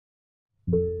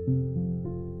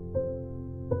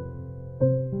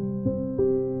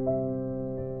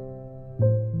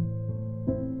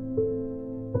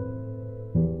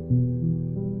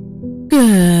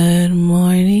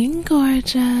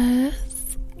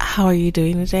How are you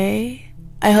doing today?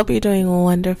 I hope you're doing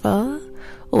wonderful.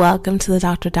 Welcome to the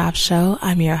Dr. Dav Show.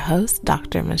 I'm your host,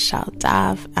 Dr. Michelle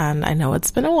Dav, and I know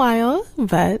it's been a while,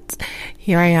 but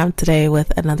here I am today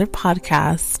with another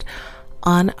podcast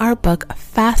on our book,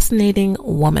 Fascinating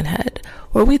Womanhood,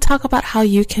 where we talk about how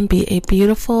you can be a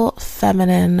beautiful,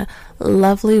 feminine,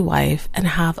 lovely wife and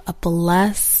have a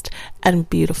blessed and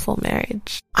beautiful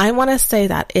marriage. I want to say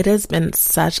that it has been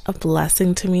such a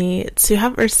blessing to me to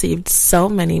have received so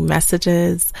many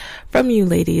messages from you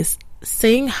ladies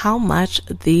saying how much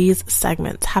these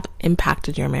segments have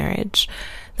impacted your marriage,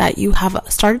 that you have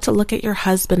started to look at your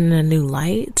husband in a new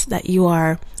light, that you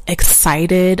are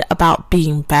excited about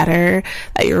being better,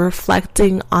 that you're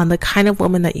reflecting on the kind of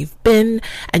woman that you've been,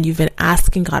 and you've been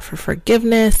asking God for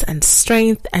forgiveness and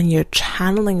strength, and you're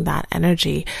channeling that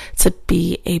energy to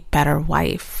be a better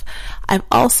wife. I've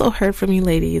also heard from you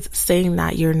ladies saying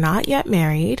that you're not yet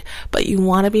married, but you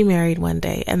want to be married one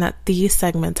day, and that these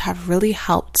segments have really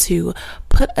helped to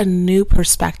put a new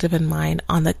perspective in mind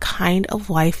on the kind of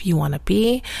wife you want to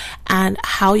be and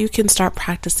how you can start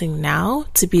practicing now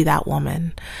to be that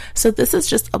woman. So this is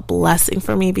just a blessing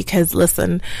for me because,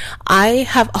 listen, I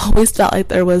have always felt like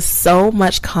there was so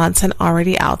much content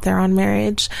already out there on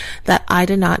marriage that I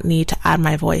did not need to add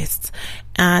my voice.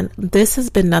 And this has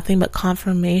been nothing but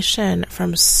confirmation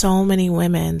from so many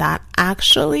women that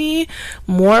actually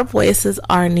more voices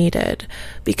are needed,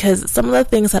 because some of the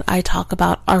things that I talk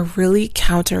about are really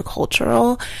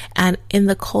countercultural, and in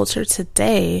the culture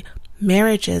today,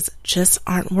 marriages just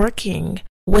aren't working.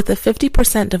 With a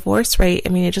 50% divorce rate,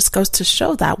 it just goes to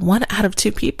show that 1 out of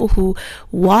 2 people who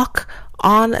walk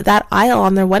on that aisle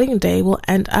on their wedding day will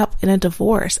end up in a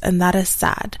divorce, and that is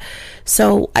sad.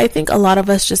 So I think a lot of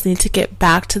us just need to get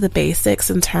back to the basics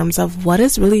in terms of what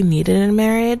is really needed in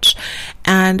marriage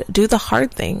and do the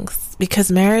hard things,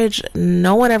 because marriage,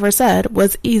 no one ever said,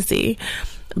 was easy.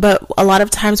 But a lot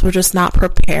of times we're just not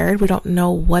prepared. We don't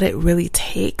know what it really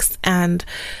takes, and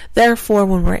therefore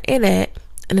when we're in it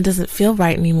and it doesn't feel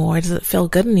right anymore, it doesn't feel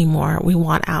good anymore, we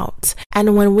want out.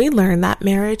 And when we learn that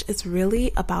marriage is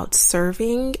really about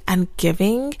serving and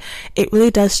giving, it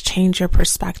really does change your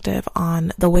perspective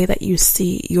on the way that you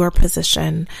see your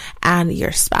position and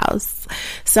your spouse.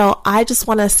 So I just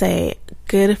want to say,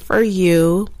 good for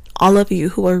you, all of you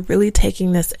who are really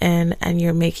taking this in and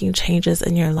you're making changes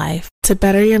in your life to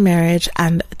better your marriage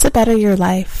and to better your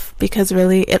life, because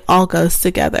really it all goes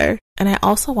together. And I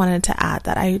also wanted to add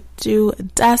that I do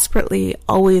desperately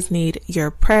always need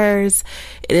your prayers.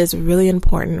 It is really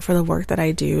important for the work that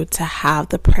I do to have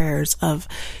the prayers of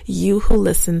you who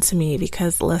listen to me,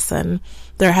 because listen,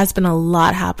 there has been a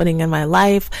lot happening in my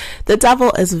life. The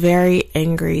devil is very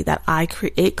angry that I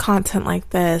create content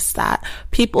like this, that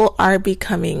people are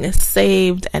becoming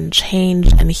saved and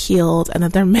changed and healed, and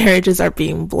that their marriages are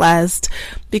being blessed.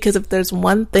 Because if there's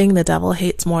one thing the devil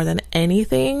hates more than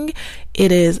anything,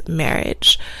 it is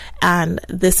marriage. And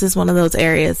this is one of those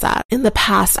areas that in the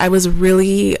past I was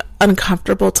really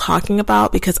uncomfortable talking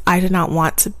about, because I did not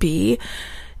want to be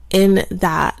in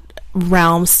that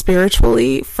realm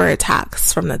spiritually for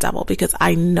attacks from the devil, because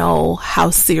I know how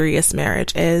serious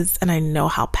marriage is, and I know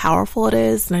how powerful it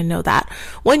is. And I know that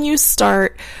when you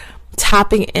start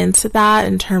tapping into that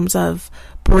in terms of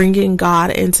bringing God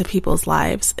into people's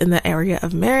lives in the area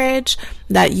of marriage,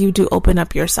 that you do open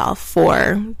up yourself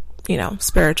for,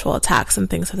 spiritual attacks and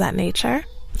things of that nature.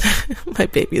 My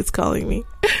baby is calling me.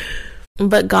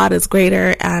 But God is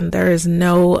greater, and there is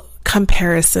no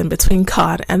comparison between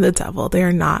God and the devil. They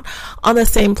are not on the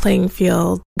same playing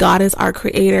field. God is our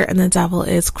creator and the devil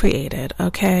is created,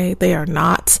 okay? They are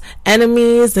not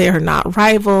enemies. They are not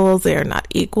rivals. They are not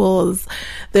equals.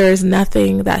 There is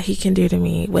nothing that he can do to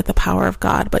me with the power of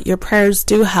God, but your prayers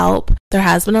do help. There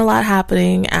has been a lot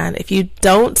happening, and if you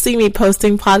don't see me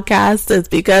posting podcasts, it's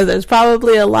because there's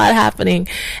probably a lot happening,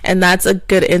 and that's a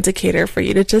good indicator for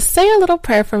you to just say a little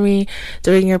prayer for me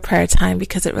during your prayer time,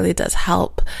 because it really does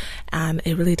help and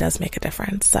it really does make a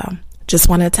difference. So just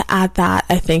wanted to add that.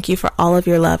 I thank you for all of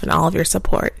your love and all of your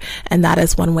support, and that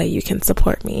is one way you can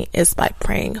support me, is by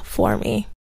praying for me.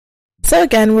 So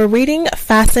again, we're reading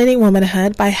Fascinating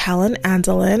Womanhood by Helen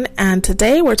Andelin, and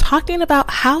today we're talking about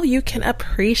how you can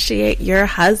appreciate your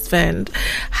husband,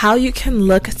 how you can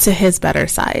look to his better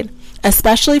side,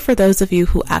 especially for those of you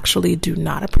who actually do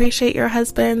not appreciate your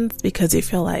husband because you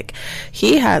feel like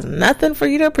he has nothing for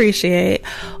you to appreciate,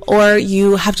 or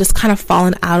you have just kind of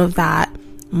fallen out of that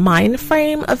mind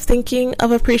frame of thinking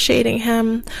of appreciating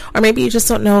him, or maybe you just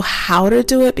don't know how to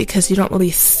do it because you don't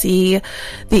really see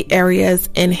the areas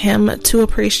in him to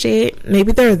appreciate.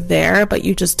 Maybe they're there, but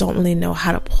you just don't really know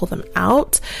how to pull them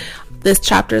out. This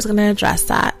chapter is going to address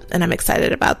that, and I'm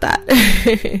excited about that.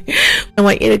 I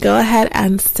want you to go ahead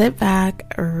and sit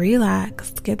back, relax,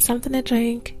 get something to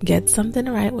drink, get something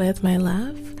to write with, my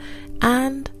love,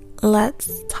 and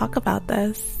let's talk about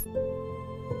this.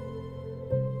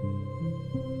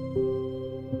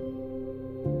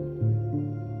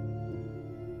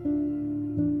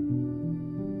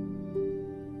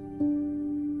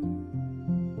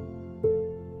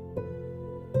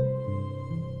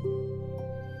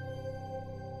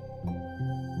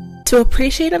 To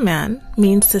appreciate a man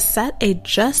means to set a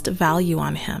just value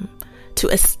on him, to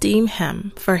esteem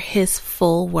him for his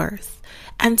full worth,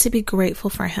 and to be grateful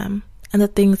for him and the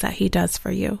things that he does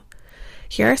for you.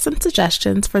 Here are some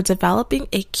suggestions for developing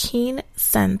a keen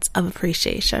sense of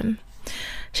appreciation.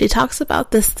 She talks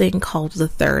about this thing called the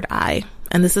third eye.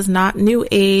 And this is not new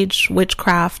age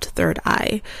witchcraft third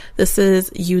eye. This is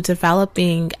you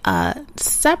developing a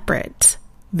separate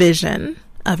vision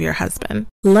of your husband.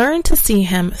 Learn to see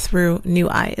him through new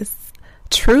eyes.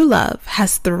 True love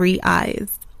has 3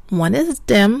 eyes. One is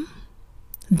dim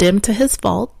to his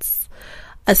faults.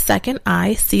 A second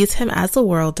eye sees him as the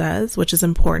world does, which is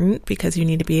important because you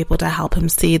need to be able to help him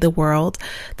see the world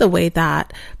the way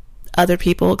that other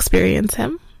people experience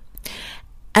him.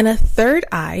 And a third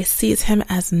eye sees him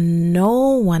as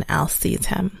no one else sees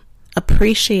him,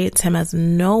 appreciates him as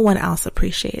no one else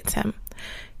appreciates him.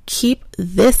 Keep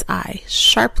this eye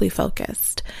sharply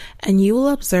focused, and you will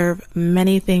observe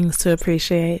many things to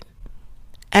appreciate.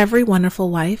 Every wonderful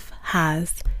wife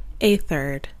has a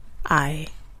third eye.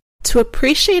 To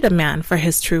appreciate a man for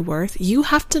his true worth, you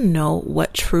have to know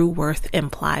what true worth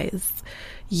implies.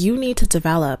 You need to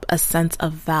develop a sense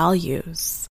of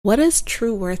values. What does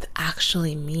true worth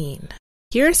actually mean?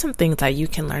 Here are some things that you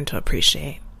can learn to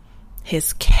appreciate.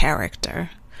 His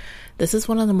character. This is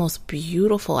one of the most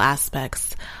beautiful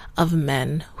aspects of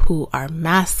men who are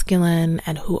masculine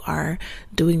and who are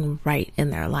doing right in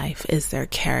their life is their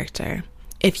character.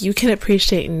 If you can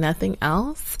appreciate nothing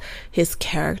else, his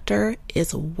character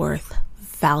is worth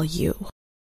value.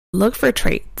 Look for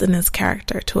traits in his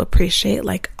character to appreciate,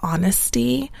 like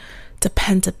honesty,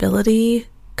 dependability,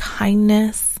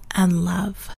 kindness, and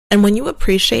love. And when you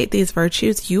appreciate these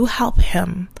virtues, you help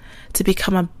him to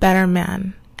become a better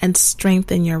man and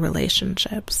strengthen your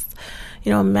relationships.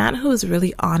 You know, a man who is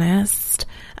really honest,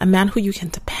 a man who you can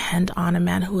depend on, a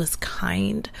man who is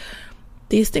kind,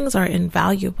 these things are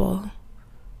invaluable.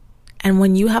 And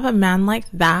when you have a man like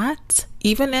that,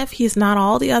 even if he's not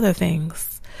all the other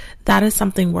things, that is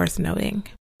something worth noting.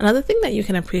 Another thing that you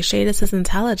can appreciate is his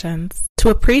intelligence. To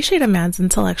appreciate a man's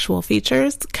intellectual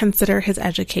features, consider his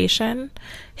education,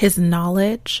 his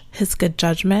knowledge, his good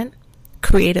judgment,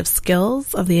 creative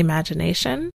skills of the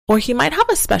imagination, or he might have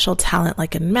a special talent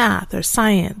like in math or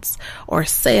science or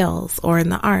sales or in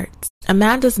the arts. A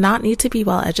man does not need to be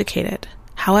well educated.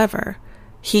 However,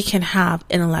 he can have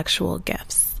intellectual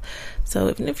gifts. So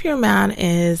even if your man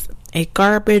is a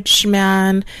garbage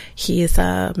man, he's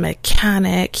a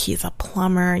mechanic, he's a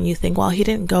plumber, and you think, well, he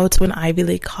didn't go to an Ivy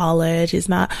League college, he's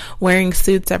not wearing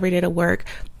suits every day to work,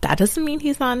 that doesn't mean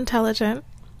he's not intelligent.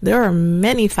 There are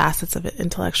many facets of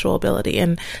intellectual ability,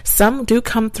 and some do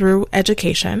come through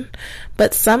education,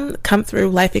 but some come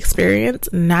through life experience,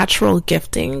 natural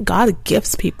gifting. God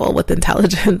gifts people with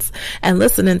intelligence, and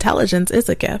listen, intelligence is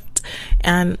a gift,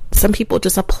 and some people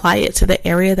just apply it to the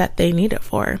area that they need it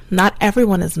for. Not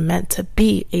everyone is meant to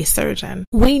be a surgeon.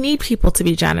 We need people to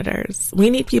be janitors. We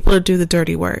need people to do the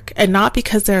dirty work, and not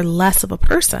because they're less of a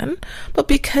person, but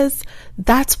because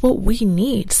that's what we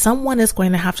need. Someone is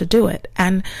going to have to do it.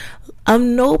 And a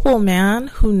noble man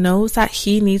who knows that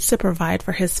he needs to provide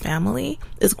for his family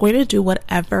is going to do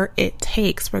whatever it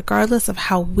takes, regardless of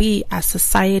how we as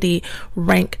society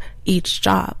rank each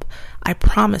job. I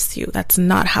promise you, that's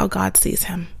not how God sees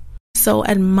him. So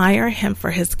admire him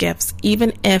for his gifts,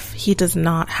 even if he does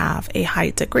not have a high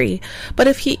degree. But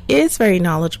if he is very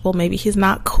knowledgeable, maybe he's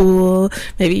not cool,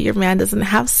 maybe your man doesn't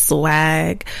have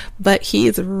swag, but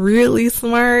he's really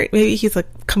smart, maybe he's a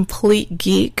complete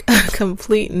geek, a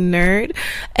complete nerd,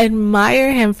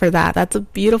 admire him for that. That's a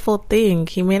beautiful thing.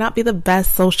 He may not be the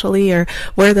best socially or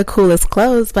wear the coolest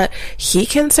clothes, but he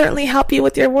can certainly help you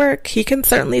with your work. He can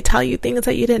certainly tell you things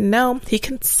that you didn't know. He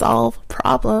can solve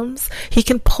problems. He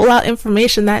can pull out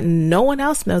information that no one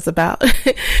else knows about.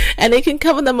 And it can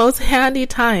come in the most handy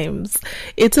times.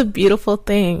 It's a beautiful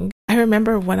thing. I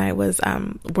remember when I was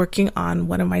working on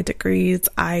one of my degrees,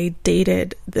 I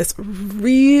dated this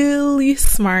really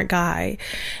smart guy,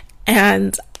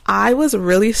 and I was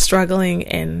really struggling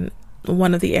in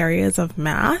one of the areas of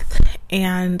math,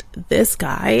 And this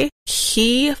guy,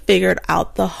 he figured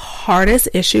out the hardest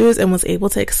issues and was able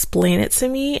to explain it to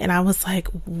me. And I was like,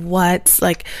 what?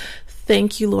 Like,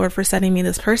 thank you, Lord, for sending me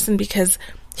this person, because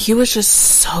he was just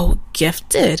so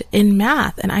gifted in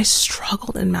math. And I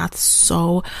struggled in math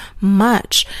so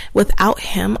much. Without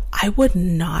him, I would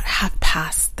not have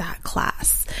passed that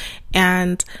class.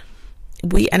 And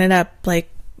we ended up like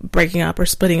breaking up or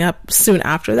splitting up soon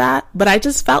after that. But I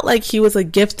just felt like he was a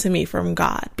gift to me from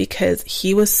God, because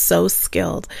he was so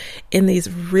skilled in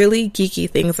these really geeky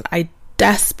things that I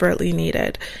desperately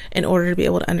needed in order to be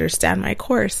able to understand my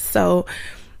course. So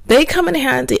they come in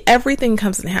handy. Everything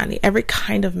comes in handy. Every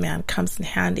kind of man comes in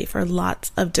handy for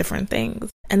lots of different things.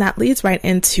 And that leads right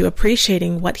into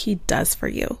appreciating what he does for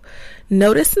you.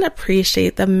 Notice and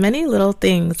appreciate the many little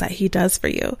things that he does for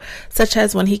you, such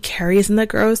as when he carries in the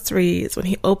groceries, when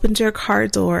he opens your car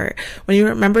door, when he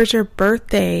remembers your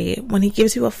birthday, when he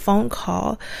gives you a phone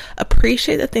call.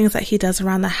 Appreciate the things that he does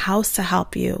around the house to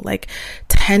help you, like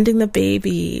tending the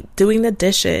baby, doing the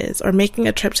dishes, or making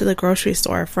a trip to the grocery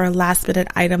store for a last minute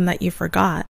item that you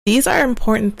forgot. These are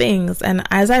important things. And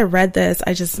as I read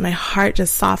this, my heart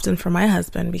just softened for my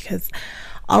husband, because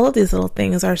all of these little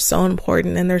things are so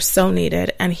important and they're so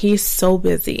needed, and he's so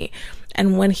busy.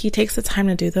 And when he takes the time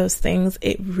to do those things,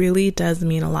 it really does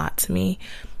mean a lot to me.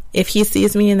 If he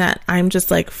sees me and that I'm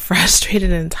just like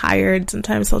frustrated and tired,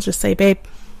 sometimes he'll just say, babe,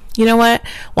 you know what?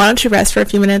 Why don't you rest for a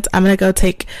few minutes? I'm going to go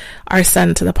take our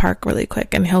son to the park really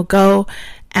quick. And he'll go,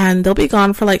 and they'll be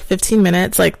gone for like 15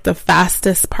 minutes, like the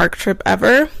fastest park trip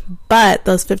ever. But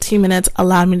those 15 minutes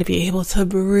allowed me to be able to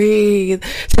breathe,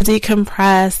 to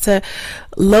decompress, to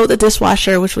load the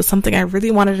dishwasher, which was something I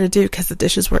really wanted to do because the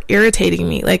dishes were irritating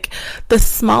me. Like the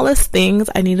smallest things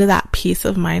I needed that peace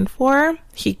of mind for,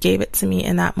 he gave it to me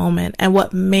in that moment. And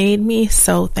what made me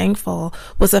so thankful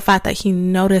was the fact that he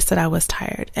noticed that I was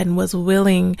tired and was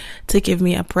willing to give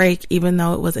me a break, even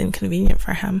though it was inconvenient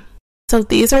for him. So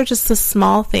these are just the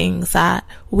small things that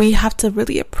we have to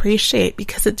really appreciate,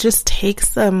 because it just takes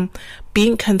them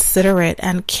being considerate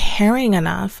and caring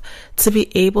enough to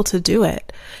be able to do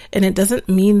it. And it doesn't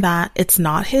mean that it's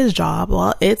not his job.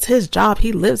 Well, it's his job.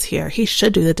 He lives here. He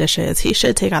should do the dishes. He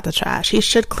should take out the trash. He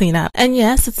should clean up. And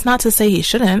yes, it's not to say he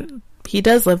shouldn't. He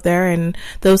does live there, and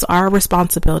those are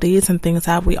responsibilities and things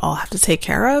that we all have to take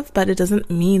care of, but it doesn't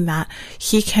mean that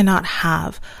he cannot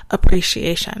have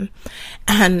appreciation.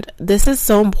 And this is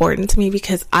so important to me,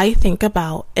 because I think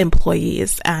about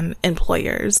employees and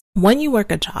employers. When you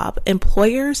work a job,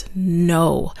 employers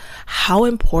know how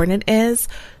important it is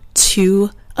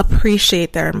to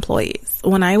appreciate their employees.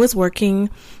 When I was working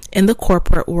in the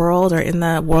corporate world or in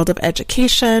the world of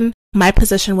education, my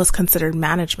position was considered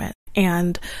management.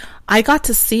 And I got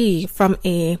to see from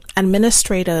an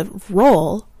administrative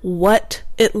role what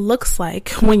it looks like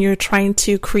when you're trying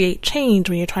to create change,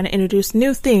 when you're trying to introduce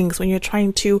new things, when you're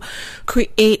trying to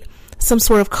create some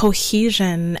sort of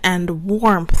cohesion and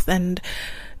warmth and,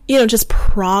 just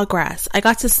progress. I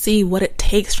got to see what it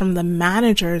takes from the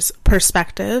manager's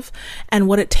perspective and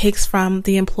what it takes from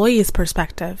the employee's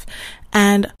perspective.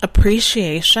 And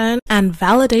appreciation and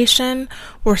validation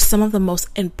were some of the most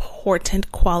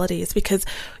important qualities, because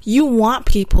you want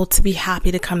people to be happy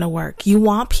to come to work. You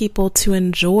want people to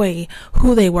enjoy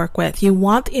who they work with. You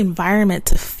want the environment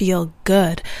to feel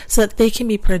good so that they can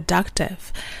be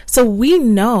productive. So we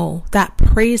know that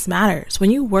praise matters.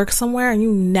 When you work somewhere and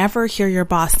you never hear your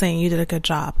boss saying you did a good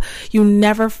job, you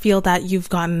never feel that you've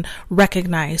gotten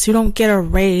recognized. You don't get a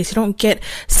raise. You don't get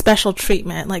special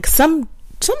treatment. Like some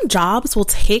jobs will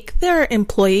take their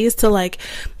employees to like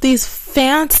these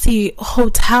fancy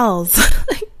hotels.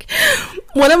 Like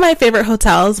one of my favorite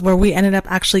hotels where we ended up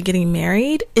actually getting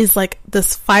married is like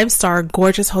this 5-star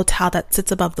gorgeous hotel that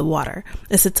sits above the water.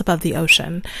 It sits above the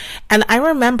ocean. And I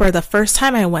remember the first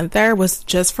time I went there was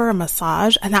just for a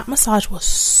massage, and that massage was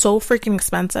so freaking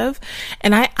expensive.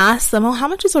 And I asked them, how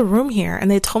much is a room here?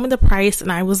 And they told me the price,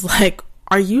 and I was like,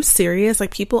 are you serious?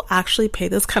 Like, people actually pay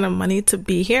this kind of money to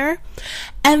be here?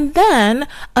 And then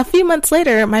a few months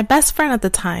later, my best friend at the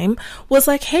time was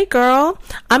like, hey girl,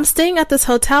 I'm staying at this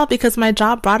hotel because my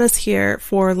job brought us here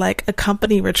for like a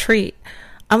company retreat.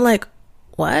 I'm like,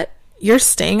 what? You're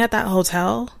staying at that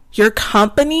hotel? Your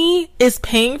company is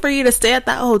paying for you to stay at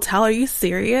that hotel? Are you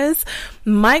serious?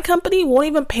 My company won't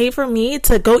even pay for me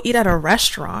to go eat at a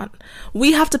restaurant.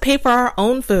 We have to pay for our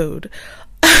own food.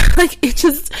 Like, it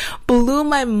just blew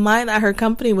my mind that her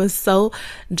company was so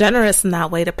generous in that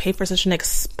way to pay for such an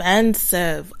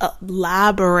expensive,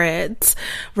 elaborate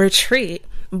retreat.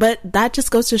 But that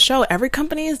just goes to show every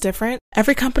company is different.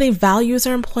 Every company values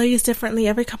their employees differently.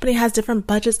 Every company has different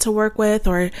budgets to work with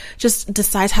or just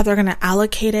decides how they're going to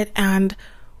allocate it. And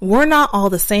we're not all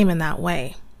the same in that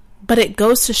way. But it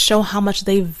goes to show how much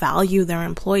they value their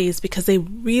employees because they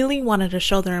really wanted to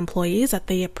show their employees that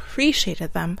they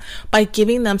appreciated them by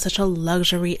giving them such a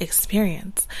luxury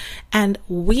experience. And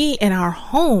we in our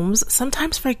homes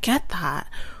sometimes forget that.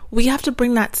 We have to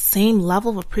bring that same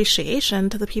level of appreciation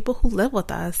to the people who live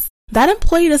with us. That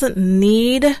employee doesn't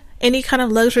need any kind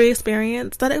of luxury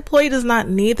experience. That employee does not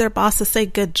need their boss to say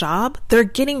good job. They're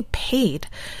getting paid.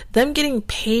 Them getting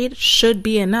paid should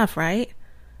be enough, right?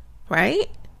 Right?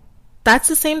 That's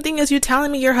the same thing as you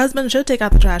telling me your husband should take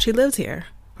out the trash. He lives here,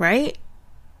 right?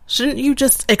 Shouldn't you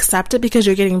just accept it because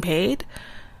you're getting paid?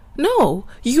 No,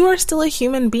 you are still a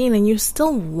human being and you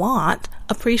still want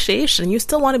appreciation. You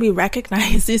still want to be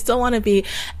recognized. You still want to be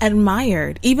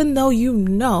admired, even though you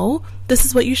know this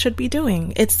is what you should be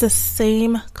doing. It's the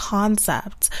same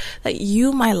concept that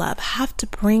you, my love, have to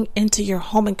bring into your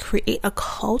home and create a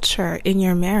culture in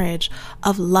your marriage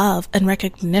of love and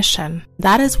recognition.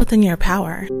 That is within your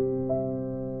power.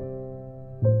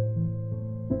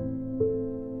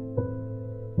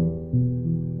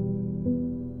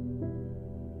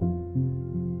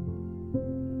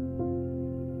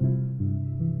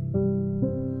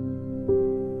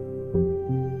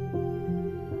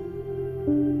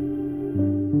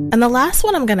 And the last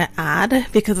one I'm going to add,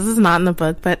 because this is not in the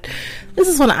book, but this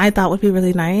is one I thought would be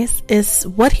really nice, is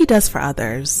what he does for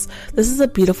others. This is a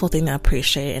beautiful thing to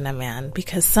appreciate in a man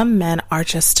because some men are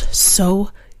just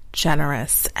so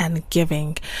generous and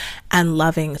giving and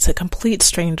loving to complete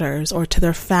strangers or to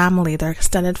their family, their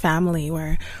extended family,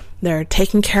 where they're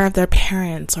taking care of their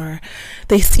parents or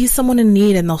they see someone in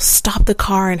need and they'll stop the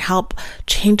car and help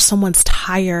change someone's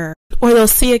tire. Or they'll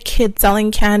see a kid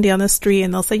selling candy on the street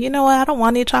and they'll say, you know what, I don't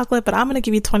want any chocolate, but I'm going to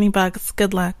give you $20.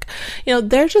 Good luck. You know,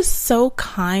 they're just so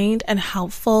kind and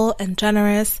helpful and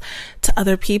generous to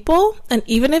other people. And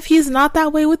even if he's not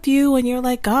that way with you and you're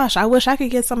like, gosh, I wish I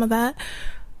could get some of that.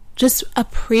 Just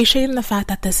appreciating the fact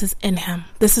that this is in him.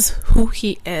 This is who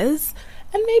he is.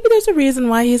 And maybe there's a reason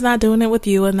why he's not doing it with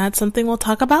you, and that's something we'll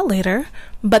talk about later,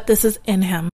 but this is in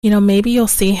him. You know, maybe you'll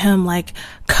see him like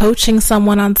coaching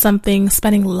someone on something,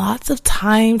 spending lots of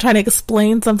time trying to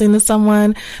explain something to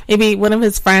someone. Maybe one of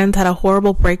his friends had a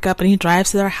horrible breakup and he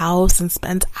drives to their house and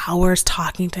spends hours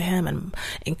talking to him and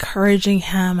encouraging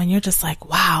him. And you're just like,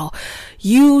 wow,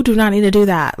 you do not need to do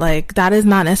that. Like, that is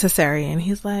not necessary. And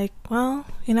he's like, well,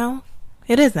 you know,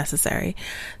 it is necessary.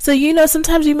 So, you know,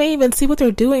 sometimes you may even see what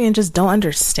they're doing and just don't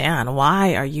understand.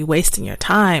 Why are you wasting your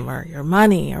time or your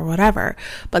money or whatever?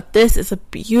 But this is a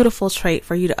beautiful trait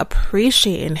for you to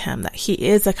appreciate in him, that he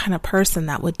is the kind of person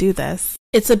that would do this.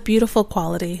 It's a beautiful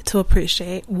quality to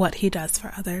appreciate what he does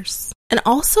for others. And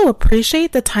also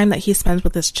appreciate the time that he spends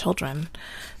with his children.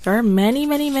 There are many,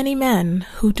 many, many men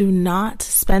who do not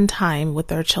spend time with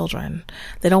their children.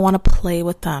 They don't want to play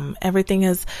with them. Everything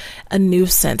is a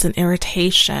nuisance and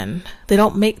irritation. They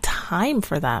don't make time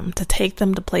for them, to take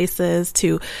them to places,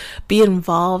 to be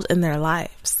involved in their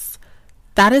lives.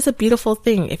 That is a beautiful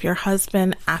thing if your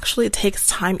husband actually takes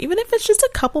time, even if it's just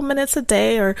a couple minutes a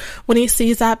day, or when he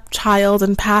sees that child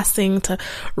in passing, to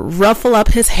ruffle up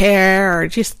his hair or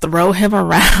just throw him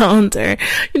around, or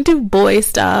do boy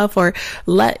stuff, or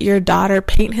let your daughter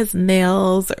paint his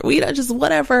nails, or, you know, just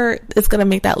whatever is going to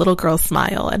make that little girl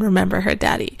smile and remember her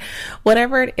daddy.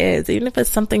 Whatever it is, even if it's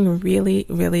something really,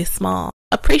 really small,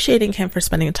 appreciating him for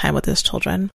spending time with his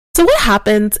children. So what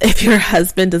happens if your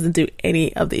husband doesn't do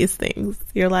any of these things?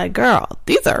 You're like, girl,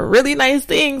 these are really nice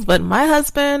things, but my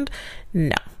husband,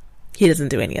 no, he doesn't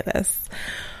do any of this.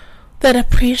 Then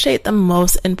appreciate the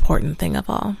most important thing of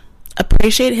all.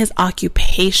 Appreciate his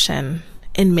occupation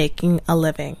in making a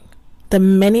living. The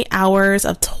many hours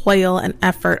of toil and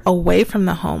effort away from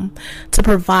the home to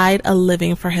provide a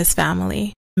living for his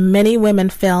family. Many women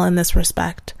fail in this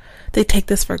respect. They take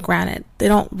this for granted. They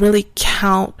don't really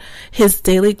count his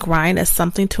daily grind as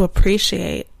something to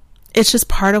appreciate. It's just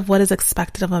part of what is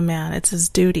expected of a man. It's his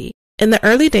duty. In the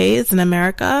early days in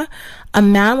America, a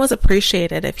man was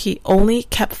appreciated if he only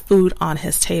kept food on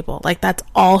his table. Like, that's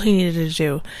all he needed to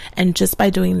do. And just by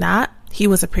doing that, he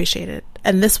was appreciated.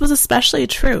 And this was especially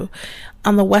true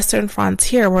on the Western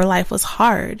frontier, where life was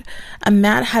hard. A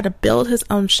man had to build his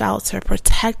own shelter,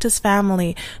 protect his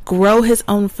family, grow his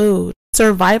own food.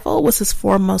 Survival was his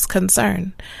foremost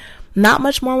concern. Not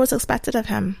much more was expected of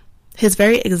him. His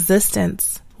very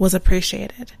existence was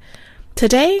appreciated.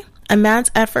 Today, a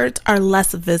man's efforts are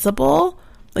less visible.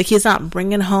 Like, he's not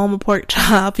bringing home a pork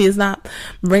chop. He's not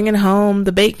bringing home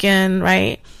the bacon,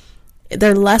 right?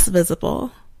 They're less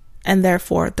visible. and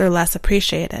therefore they're less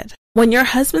appreciated. When your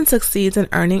husband succeeds in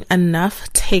earning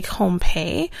enough take-home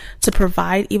pay to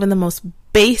provide even the most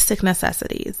basic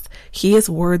necessities, he is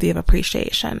worthy of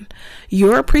appreciation.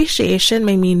 Your appreciation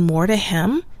may mean more to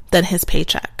him than his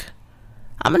paycheck.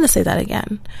 I'm going to say that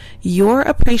again. Your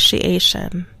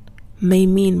appreciation may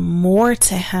mean more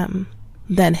to him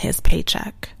than his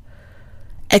paycheck.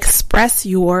 Express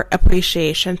your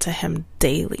appreciation to him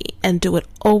daily and do it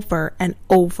over and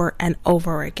over and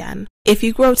over again. If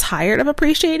you grow tired of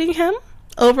appreciating him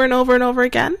over and over and over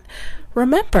again,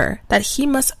 remember that he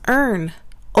must earn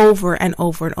over and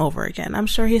over and over again. I'm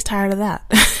sure he's tired of that.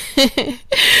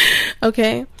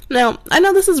 Okay. Now, I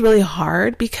know this is really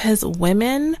hard because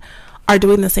women are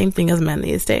doing the same thing as men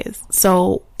these days.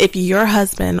 So if your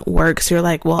husband works, you're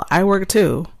like, well, I work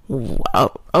too.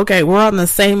 Oh, okay, we're on the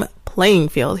same playing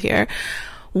field here.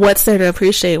 What's there to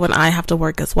appreciate when I have to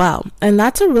work as well? And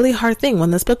that's a really hard thing.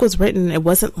 When this book was written, it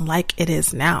wasn't like it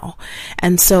is now.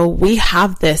 And so we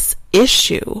have this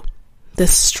issue,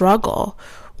 this struggle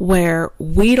where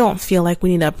we don't feel like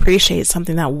we need to appreciate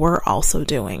something that we're also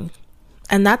doing.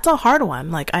 And that's a hard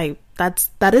one.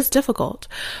 That is difficult.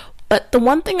 But the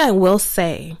one thing I will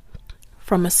say,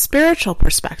 from a spiritual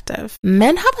perspective,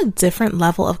 men have a different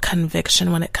level of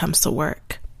conviction when it comes to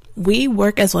work. We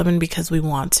work as women because we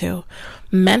want to.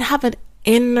 Men have an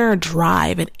inner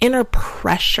drive, an inner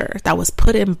pressure that was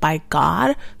put in by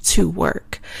God to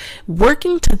work.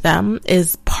 Working to them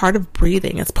is part of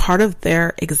breathing. It's part of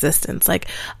their existence. Like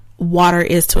water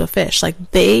is to a fish.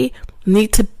 Like they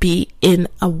need to be in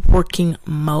a working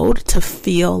mode to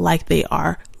feel like they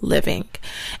are living.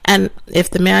 And if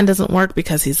the man doesn't work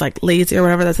because he's like lazy or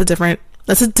whatever, that's a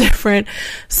different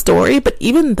story. But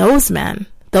even those men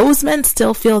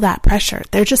still feel that pressure.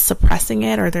 They're just suppressing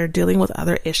it or they're dealing with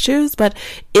other issues, but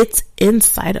it's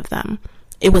inside of them.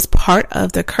 It was part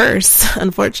of the curse,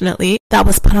 unfortunately, that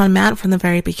was put on man from the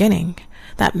very beginning,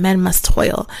 that men must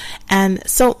toil. And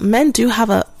so men do have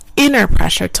a inner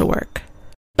pressure to work.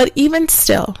 But even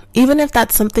still, even if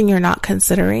that's something you're not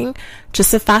considering,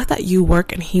 just the fact that you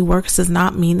work and he works does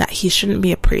not mean that he shouldn't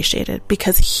be appreciated,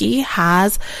 because he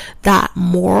has that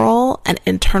moral and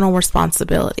internal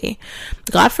responsibility.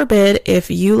 God forbid if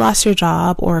you lost your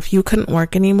job or if you couldn't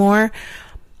work anymore,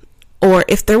 or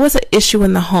if there was an issue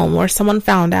in the home where someone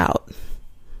found out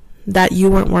that you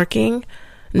weren't working,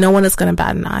 no one is going to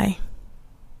bat an eye.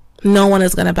 No one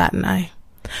is going to bat an eye.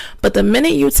 But the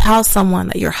minute you tell someone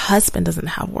that your husband doesn't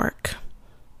have work,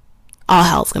 all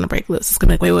hell's going to break loose. It's going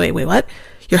to be like, wait, what?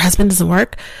 Your husband doesn't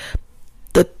work?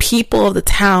 The people of the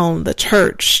town, the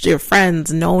church, your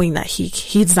friends knowing that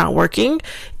he's not working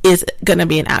is going to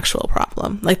be an actual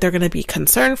problem. Like they're going to be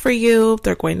concerned for you.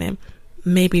 They're going to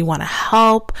maybe want to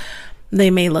help.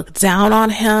 They may look down on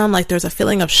him. Like there's a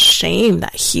feeling of shame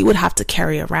that he would have to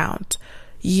carry around.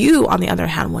 You, on the other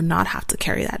hand, will not have to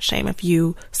carry that shame if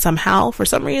you somehow, for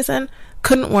some reason,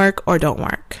 couldn't work or don't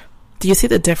work. Do you see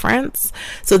the difference?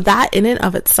 So that in and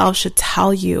of itself should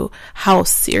tell you how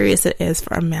serious it is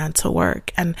for a man to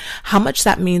work and how much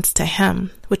that means to him,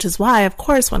 which is why, of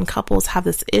course, when couples have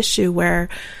this issue where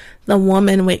the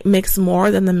woman makes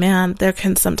more than the man, there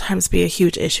can sometimes be a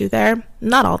huge issue there.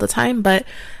 Not all the time, but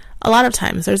a lot of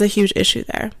times there's a huge issue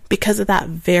there because of that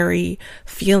very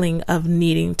feeling of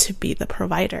needing to be the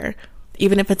provider.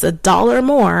 Even if it's $1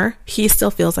 more, he still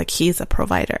feels like he's a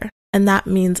provider. And that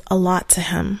means a lot to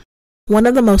him. One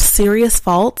of the most serious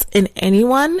faults in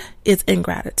anyone is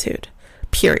ingratitude,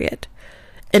 period.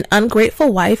 An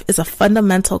ungrateful wife is a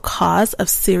fundamental cause of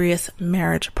serious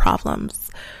marriage problems.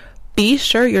 Be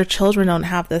sure your children don't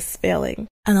have this failing.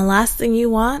 And the last thing you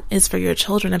want is for your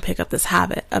children to pick up this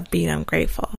habit of being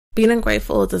ungrateful. Being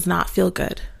ungrateful does not feel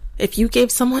good. If you gave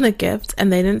someone a gift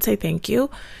and they didn't say thank you,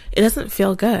 it doesn't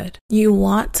feel good. You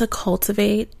want to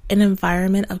cultivate an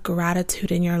environment of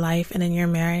gratitude in your life and in your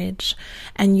marriage.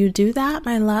 And you do that,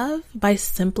 my love, by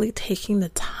simply taking the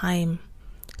time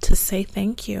to say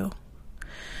thank you.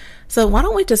 So why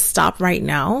don't we just stop right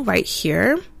now, right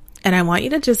here? And I want you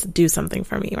to just do something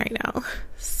for me right now.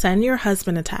 Send your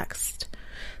husband a text.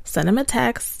 Send him a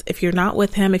text. If you're not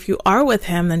with him, if you are with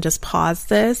him, then just pause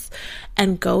this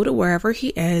and go to wherever he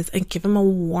is and give him a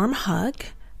warm hug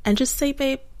and just say,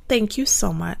 babe, thank you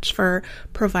so much for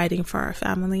providing for our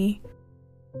family.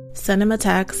 Send him a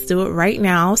text. Do it right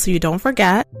now so you don't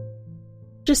forget.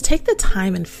 Just take the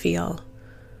time and feel.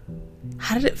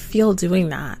 How did it feel doing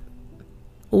that?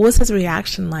 What was his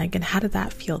reaction like, and how did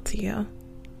that feel to you?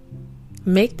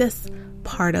 Make this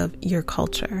part of your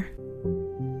culture.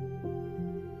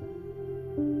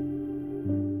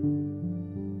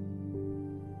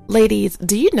 Ladies,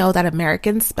 do you know that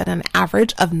Americans spend an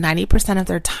average of 90% of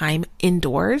their time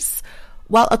indoors?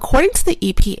 Well, according to the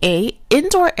EPA,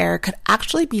 indoor air could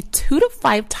actually be 2 to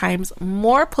 5 times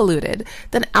more polluted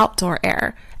than outdoor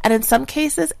air. And in some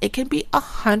cases, it can be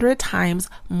 100 times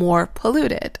more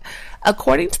polluted.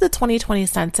 According to the 2020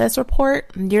 census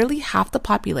report, nearly half the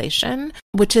population,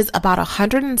 which is about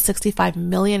 165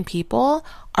 million people,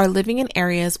 are living in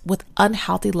areas with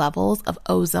unhealthy levels of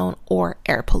ozone or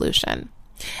air pollution.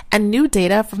 And new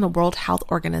data from the World Health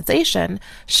Organization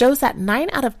shows that 9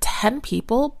 out of 10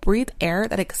 people breathe air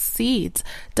that exceeds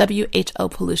WHO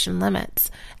pollution limits.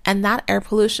 And that air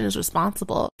pollution is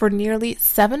responsible for nearly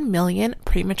 7 million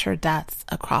premature deaths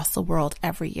across the world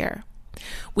every year.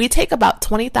 We take about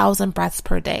 20,000 breaths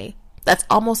per day. That's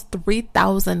almost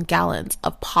 3,000 gallons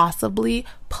of possibly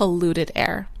polluted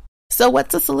air. So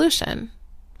what's the solution?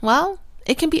 Well,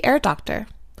 it can be Air Doctor.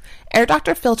 Air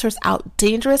Doctor filters out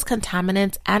dangerous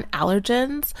contaminants and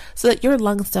allergens so that your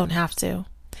lungs don't have to.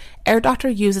 Air Doctor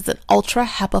uses an ultra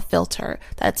HEPA filter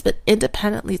that's been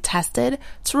independently tested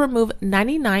to remove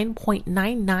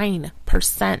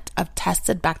 99.99% of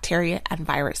tested bacteria and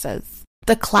viruses.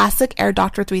 The classic Air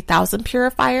Doctor 3000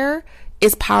 purifier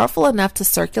is powerful enough to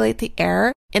circulate the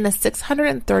air in a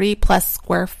 630 plus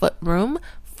square foot room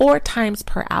 4 times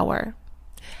per hour.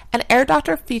 And Air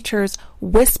Doctor features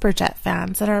whisper jet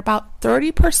fans that are about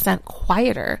 30%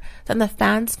 quieter than the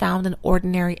fans found in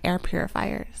ordinary air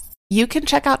purifiers. You can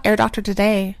check out Air Doctor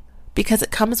today because it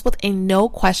comes with a no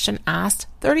question asked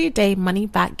 30-day money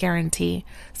back guarantee.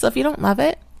 So if you don't love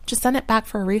it, just send it back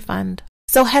for a refund.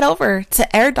 So head over to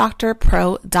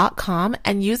airdoctorpro.com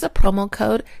and use the promo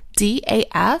code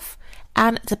DAF,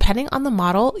 and depending on the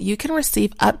model, you can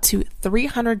receive up to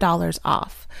 $300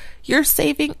 off. You're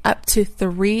saving up to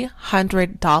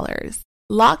 $300.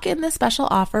 Lock in this special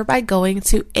offer by going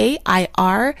to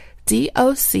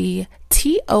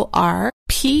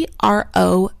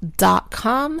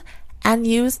airdoctorpro.com and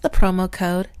use the promo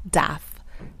code DAF.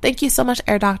 Thank you so much,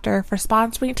 Air Doctor, for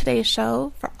sponsoring today's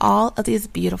show for all of these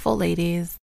beautiful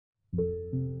ladies.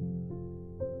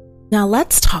 Now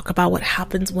let's talk about what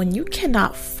happens when you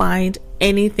cannot find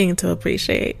anything to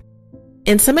appreciate.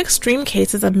 In some extreme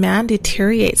cases, a man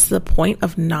deteriorates to the point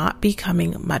of not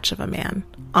becoming much of a man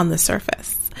on the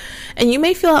surface. And you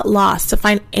may feel at loss to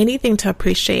find anything to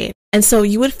appreciate. And so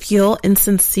you would feel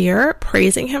insincere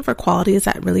praising him for qualities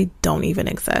that really don't even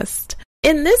exist.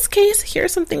 In this case, here are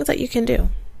some things that you can do.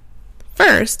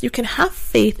 First, you can have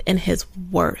faith in his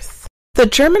worth. The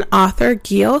German author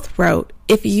Goethe wrote,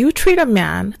 "If you treat a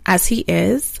man as he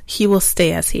is, he will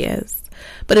stay as he is.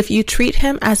 But if you treat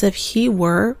him as if he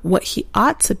were what he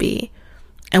ought to be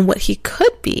and what he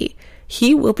could be,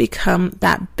 he will become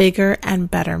that bigger and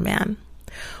better man."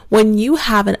 When you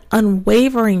have an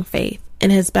unwavering faith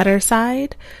in his better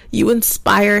side, you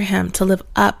inspire him to live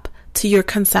up to your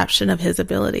conception of his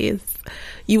abilities.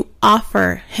 You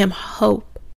offer him hope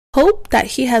that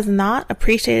he has not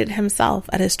appreciated himself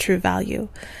at his true value,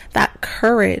 that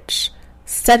courage,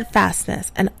 steadfastness,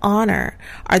 and honor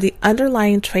are the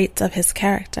underlying traits of his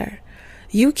character.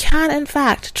 You can, in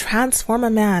fact, transform a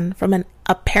man from an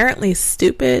apparently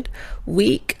stupid,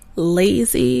 weak,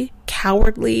 lazy,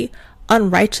 cowardly,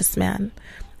 unrighteous man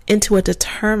into a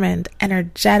determined,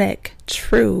 energetic,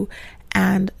 true,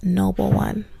 and noble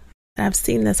one. And I've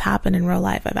seen this happen in real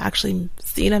life. I've actually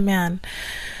seen a man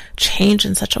change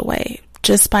in such a way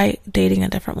just by dating a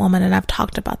different woman. And I've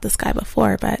talked about this guy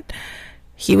before, but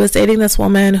he was dating this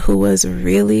woman who was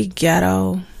really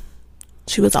ghetto.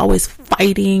 She was always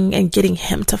fighting and getting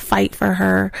him to fight for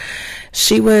her.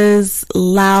 She was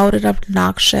loud and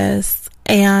obnoxious,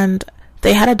 and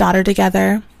they had a daughter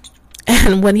together.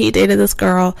 And when he dated this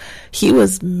girl, he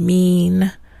was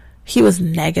mean. He was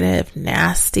negative,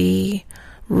 nasty,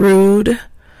 rude.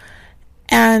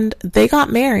 And they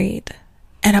got married.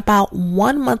 And about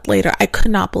 1 month later, I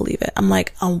could not believe it. I'm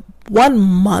like, 1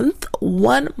 month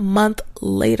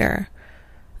later,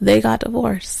 they got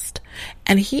divorced.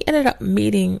 And he ended up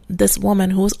meeting this woman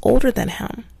who was older than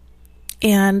him.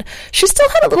 And she still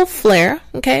had a little flair,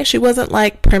 okay? She wasn't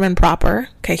like prim and proper,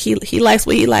 okay? He likes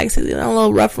what he likes. He's a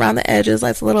little rough around the edges,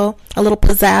 likes a little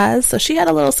pizzazz. So she had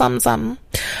a little something.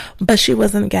 But she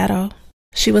wasn't ghetto.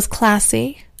 She was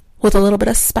classy with a little bit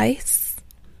of spice.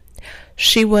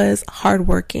 She was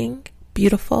hardworking,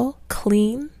 beautiful,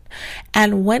 clean.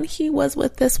 And when he was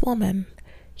with this woman,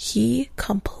 he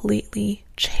completely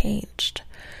changed.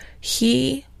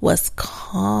 He was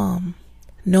calm.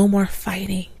 No more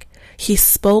fighting. He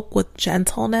spoke with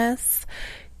gentleness.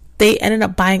 They ended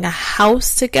up buying a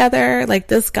house together. Like,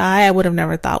 this guy, I would have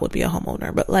never thought would be a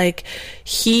homeowner, but like,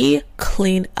 he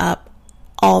cleaned up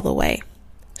all the way.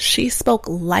 She spoke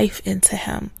life into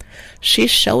him. She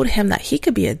showed him that he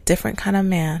could be a different kind of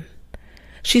man.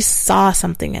 She saw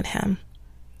something in him,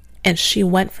 and she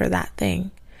went for that thing.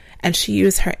 And she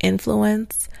used her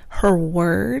influence, her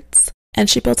words, and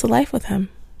she built a life with him.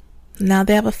 Now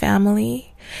they have a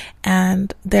family,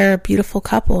 and they're a beautiful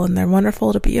couple, and they're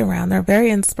wonderful to be around. They're very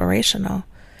inspirational.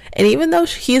 And even though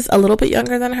he's a little bit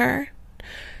younger than her,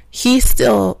 he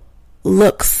still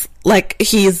looks like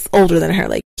he's older than her.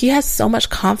 Like, he has so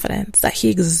much confidence that he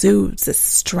exudes this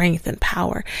strength and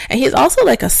power. And he's also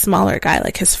like a smaller guy.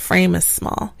 Like, his frame is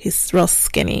small. He's real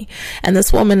skinny. And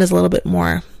this woman is a little bit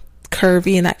more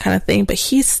curvy and that kind of thing, but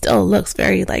he still looks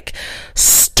very like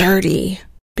sturdy,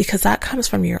 because that comes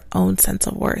from your own sense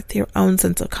of worth, your own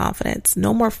sense of confidence.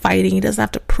 No more fighting. He doesn't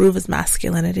have to prove his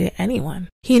masculinity to anyone.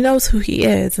 He knows who he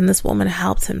is, and this woman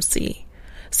helps him see.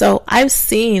 So I've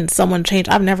seen someone change.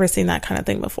 I've never seen that kind of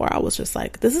thing before. I was just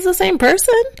like, this is the same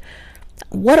person?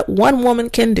 What one woman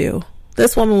can do.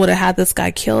 This woman would have had this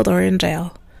guy killed or in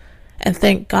jail. And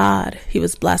thank God he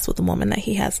was blessed with the woman that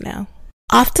he has now.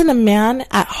 Often a man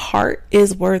at heart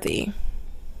is worthy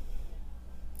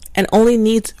and only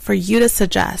needs for you to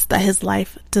suggest that his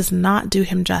life does not do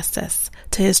him justice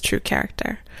to his true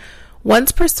character.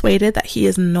 Once persuaded that he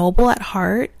is noble at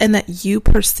heart and that you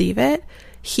perceive it,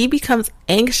 he becomes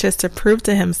anxious to prove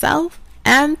to himself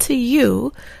and to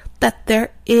you that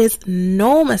there is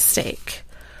no mistake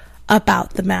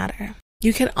about the matter.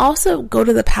 You can also go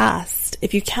to the past.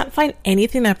 If you can't find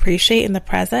anything to appreciate in the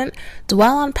present,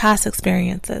 dwell on past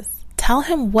experiences. Tell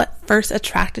him what first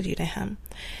attracted you to him.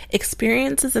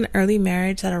 Experiences in early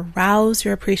marriage that arouse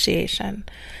your appreciation.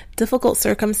 Difficult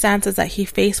circumstances that he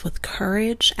faced with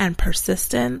courage and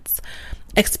persistence.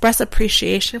 Express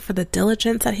appreciation for the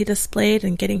diligence that he displayed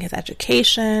in getting his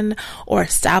education or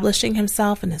establishing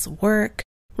himself in his work.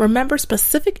 Remember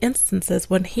specific instances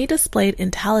when he displayed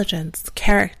intelligence,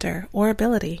 character, or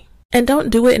ability. And don't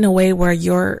do it in a way where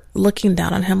you're looking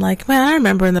down on him like, man, I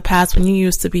remember in the past when you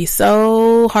used to be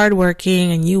so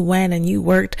hardworking and you went and you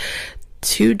worked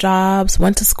 2 jobs,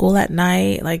 went to school at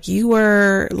night. Like, you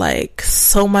were like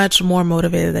so much more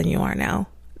motivated than you are now.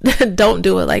 Don't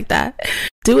do it like that.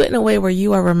 Do it in a way where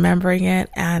you are remembering it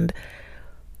and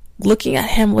looking at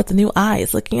him with new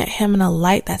eyes, looking at him in a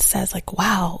light that says like,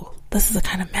 wow, this is the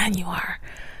kind of man you are.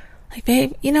 Like,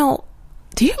 babe,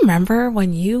 do you remember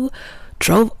when you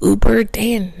drove Uber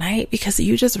day and night because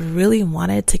you just really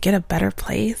wanted to get a better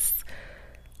place?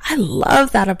 I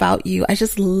love that about you. I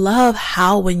just love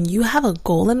how when you have a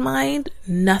goal in mind,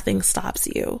 nothing stops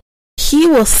you. He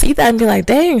will see that and be like,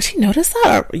 dang, she noticed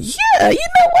that? Or, yeah, you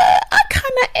know what? I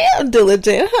kind of am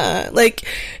diligent, huh? Like,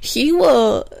 he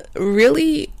will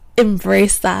really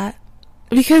embrace that.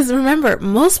 Because remember,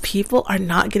 most people are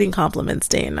not getting compliments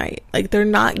day and night. Like, they're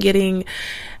not getting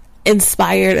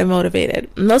inspired and motivated.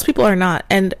 Most people are not.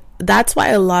 And that's why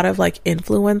a lot of like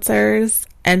influencers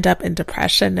end up in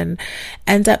depression and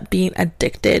end up being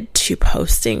addicted to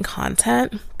posting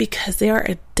content, because they are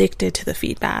addicted to the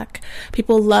feedback.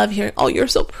 People love hearing, oh, you're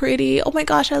so pretty. Oh my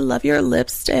gosh, I love your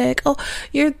lipstick. Oh,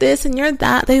 you're this and you're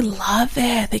that. They love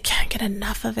it. They can't get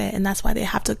enough of it. And that's why they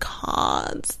have to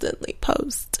constantly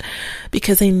post,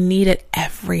 because they need it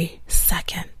every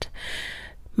second.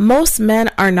 Most men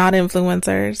are not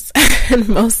influencers, and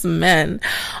most men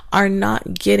are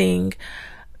not getting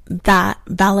that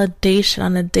validation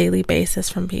on a daily basis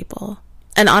from people.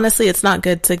 And honestly, it's not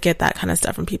good to get that kind of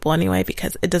stuff from people anyway,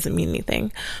 because it doesn't mean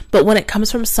anything. But when it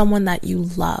comes from someone that you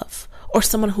love, or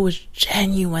someone who is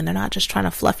genuine, they're not just trying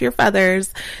to fluff your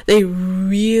feathers, they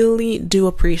really do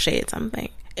appreciate something.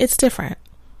 It's different.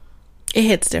 It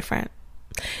hits different.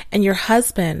 And your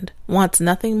husband wants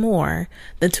nothing more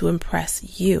than to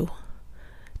impress you,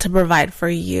 to provide for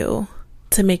you,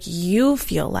 to make you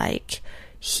feel like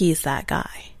he's that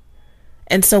guy.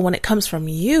 And so when it comes from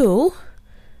you,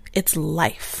 it's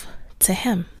life to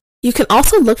him. You can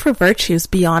also look for virtues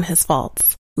beyond his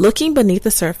faults. Looking beneath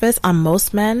the surface on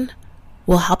most men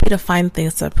will help you to find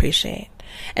things to appreciate.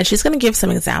 And she's going to give some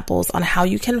examples on how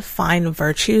you can find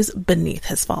virtues beneath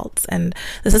his faults. And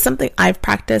this is something I've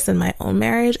practiced in my own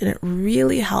marriage, and it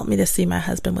really helped me to see my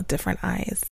husband with different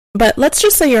eyes. But let's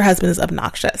just say your husband is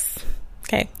obnoxious.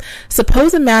 Okay.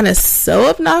 Suppose a man is so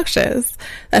obnoxious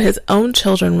that his own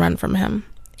children run from him.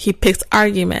 He picks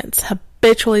arguments,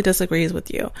 habitually disagrees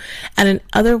with you, and in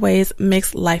other ways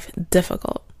makes life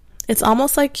difficult. It's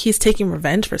almost like he's taking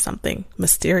revenge for something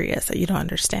mysterious that you don't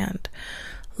understand.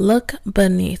 Look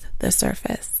beneath the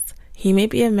surface. He may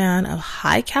be a man of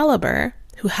high caliber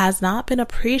who has not been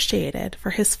appreciated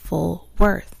for his full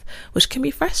worth, which can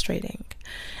be frustrating.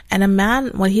 And a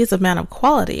man, when he's a man of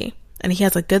quality, and he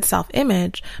has a good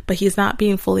self-image, but he's not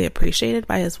being fully appreciated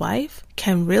by his wife,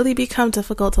 can really become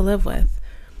difficult to live with,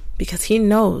 because he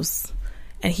knows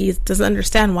and he doesn't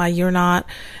understand why you're not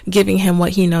giving him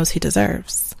what he knows he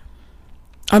deserves.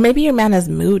 Or maybe your man is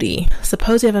moody.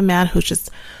 Suppose you have a man who's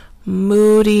just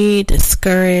moody,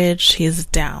 discouraged, he's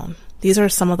down. These are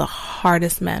some of the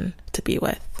hardest men to be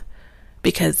with,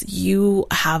 because you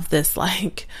have this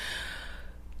like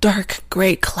dark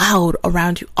gray cloud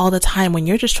around you all the time when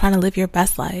you're just trying to live your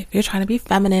best life. You're trying to be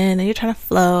feminine and you're trying to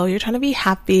flow. You're trying to be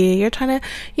happy. You're trying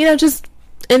to, just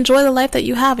enjoy the life that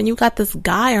you have. And you got this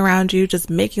guy around you just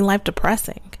making life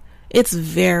depressing. It's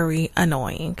very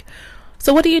annoying.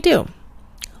 So what do?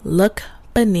 Look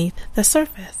beneath the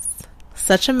surface.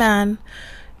 Such a man,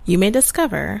 you may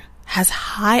discover, has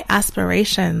high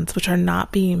aspirations which are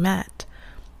not being met.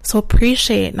 So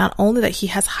appreciate not only that he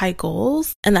has high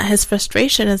goals and that his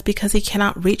frustration is because he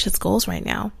cannot reach his goals right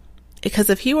now.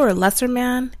 Because if he were a lesser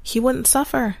man, he wouldn't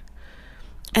suffer.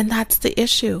 And that's the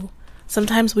issue.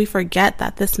 Sometimes we forget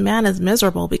that this man is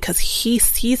miserable because he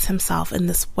sees himself in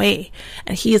this way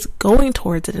and he is going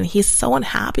towards it and he's so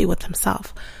unhappy with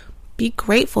himself. Be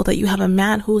grateful that you have a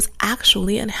man who's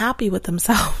actually unhappy with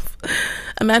himself.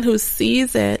 A man who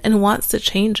sees it and wants to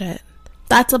change it.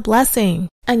 That's a blessing.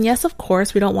 And yes, of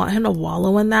course, we don't want him to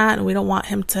wallow in that, and we don't want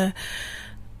him to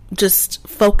just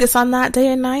focus on that day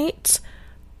and night.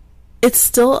 It's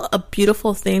still a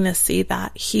beautiful thing to see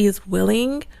that he's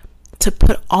willing to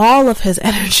put all of his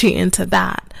energy into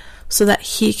that so that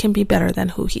he can be better than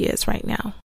who he is right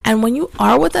now. And when you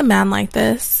are with a man like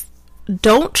this,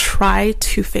 don't try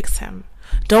to fix him.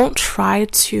 Don't try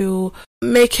to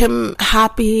make him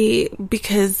happy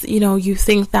because, you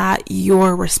think that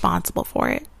you're responsible for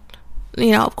it.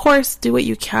 Of course, do what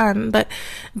you can, but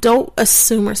don't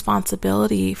assume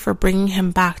responsibility for bringing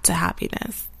him back to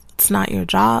happiness. It's not your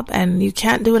job, and you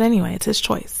can't do it anyway. It's his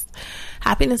choice.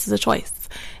 Happiness is a choice.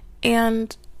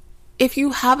 And if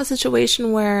you have a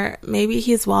situation where maybe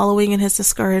he's wallowing in his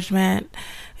discouragement,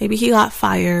 maybe he got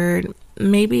fired,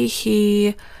 maybe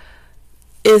he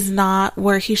is not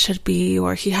where he should be,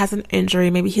 or he has an injury,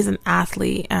 maybe he's an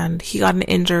athlete and he got an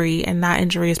injury and that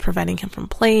injury is preventing him from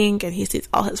playing, and he sees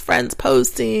all his friends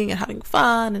posting and having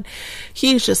fun and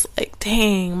he's just like,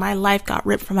 dang, my life got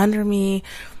ripped from under me.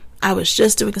 I was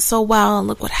just doing so well and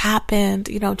look what happened,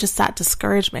 just that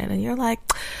discouragement. And you're like,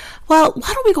 well,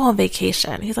 why don't we go on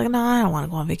vacation? He's like, no, I don't want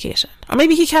to go on vacation. Or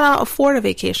maybe he cannot afford a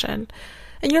vacation.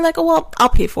 And you're like, oh, well, I'll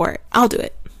pay for it. I'll do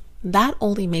it. That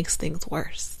only makes things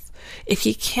worse. If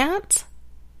he can't,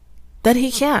 then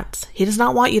he can't. He does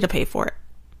not want you to pay for it.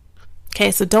 Okay,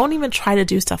 so don't even try to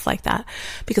do stuff like that,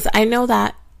 because I know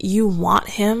that you want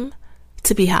him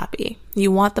to be happy.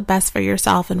 You want the best for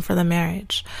yourself and for the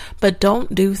marriage, but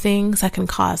don't do things that can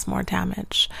cause more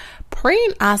damage. Pray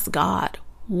and ask God,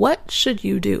 what should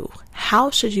you do? How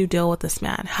should you deal with this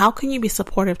man? How can you be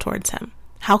supportive towards him?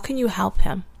 How can you help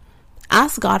him?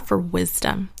 Ask God for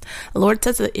wisdom. The Lord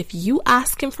says that if you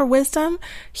ask him for wisdom,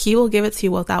 he will give it to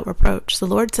you without reproach. The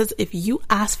Lord says if you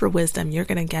ask for wisdom, you're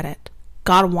going to get it.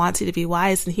 God wants you to be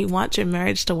wise, and he wants your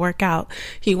marriage to work out.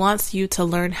 He wants you to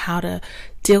learn how to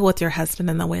deal with your husband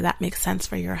in the way that makes sense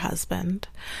for your husband.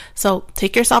 So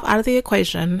take yourself out of the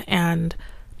equation and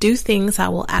do things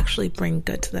that will actually bring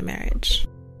good to the marriage.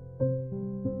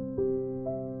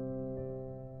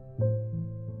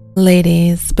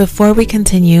 Ladies, before we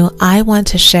continue, I want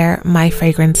to share my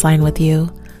fragrance line with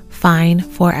you, Fine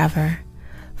Forever.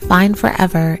 Fine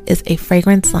Forever is a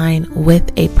fragrance line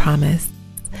with a promise.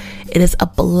 It is a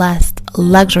blessed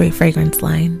luxury fragrance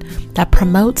line that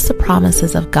promotes the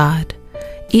promises of God.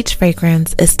 Each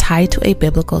fragrance is tied to a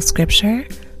biblical scripture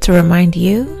to remind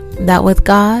you that with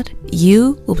God,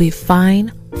 you will be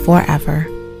fine forever.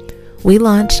 We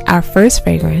launched our first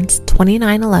fragrance,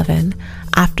 2911,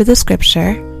 after the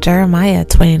scripture, Jeremiah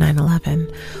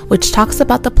 29:11, which talks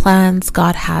about the plans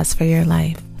God has for your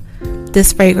life.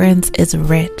 This fragrance is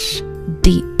rich,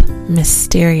 deep,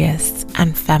 mysterious,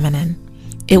 and feminine.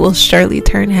 It will surely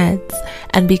turn heads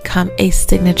and become a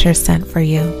signature scent for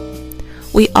you.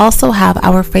 We also have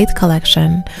our Faith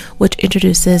Collection, which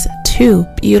introduces 2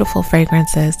 beautiful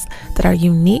fragrances that are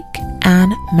unique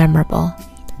and memorable,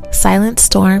 Silent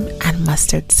Storm and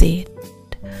Mustard Seed.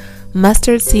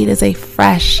 Mustard Seed is a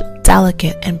fresh,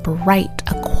 delicate, and bright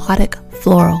aquatic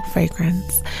floral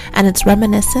fragrance, and it's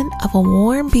reminiscent of a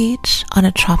warm beach on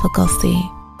a tropical sea.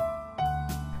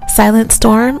 Silent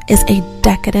Storm is a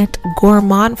decadent,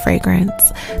 gourmand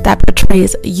fragrance that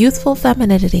portrays youthful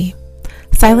femininity.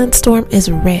 Silent Storm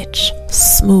is rich,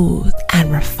 smooth,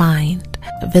 and refined.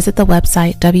 Visit the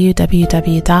website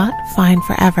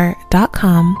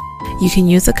www.fineforever.com. You can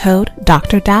use the code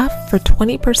Dr. Daff for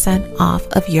 20% off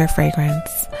of your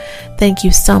fragrance. Thank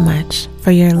you so much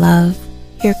for your love,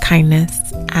 your kindness,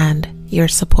 and your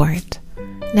support.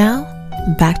 Now,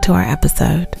 back to our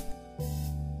episode.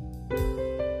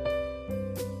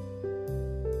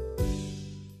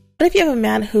 What if you have a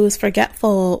man who's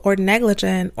forgetful or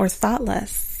negligent or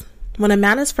thoughtless? When a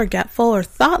man is forgetful or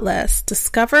thoughtless,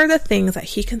 discover the things that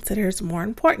he considers more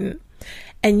important,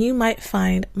 and you might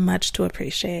find much to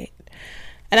appreciate.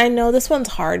 And I know this one's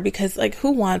hard because,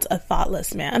 who wants a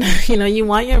thoughtless man? You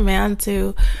want your man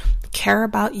to care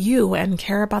about you and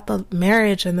care about the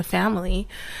marriage and the family.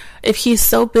 If he's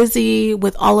so busy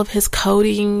with all of his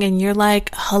coding and you're like,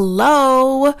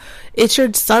 hello, it's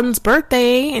your son's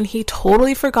birthday, and he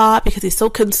totally forgot because he's so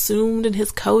consumed in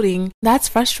his coding, that's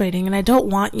frustrating. And I don't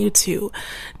want you to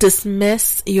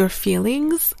dismiss your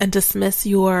feelings and dismiss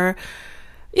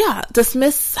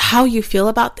how you feel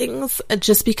about things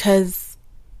just because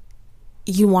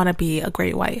you want to be a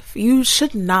great wife. You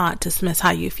should not dismiss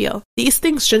how you feel. These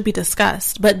things should be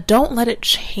discussed, but don't let it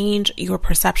change your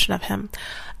perception of him.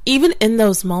 Even in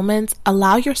those moments,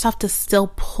 allow yourself to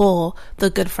still pull the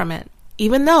good from it,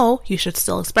 even though you should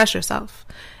still express yourself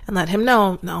and let him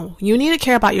know, no, you need to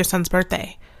care about your son's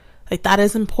birthday. That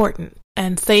is important,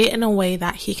 and say it in a way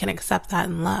that he can accept that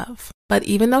and love. But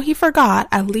even though he forgot,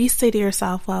 at least say to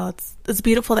yourself, well, it's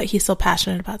beautiful that he's so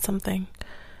passionate about something.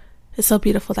 It's so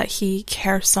beautiful that he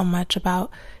cares so much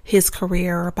about his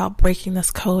career or about breaking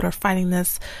this code or finding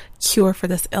this cure for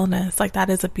this illness. That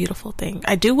is a beautiful thing.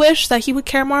 I do wish that he would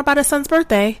care more about his son's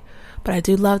birthday, but I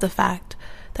do love the fact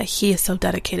that he is so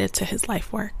dedicated to his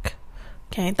life work.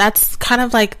 Okay, that's kind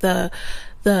of like the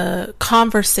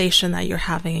conversation that you're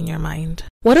having in your mind.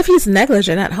 What if he's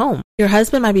negligent at home? Your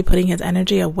husband might be putting his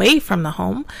energy away from the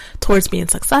home towards being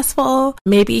successful.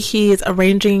 Maybe he's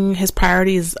arranging his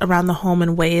priorities around the home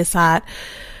in ways that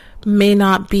may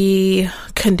not be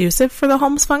conducive for the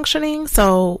home's functioning.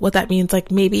 So what that means,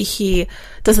 maybe he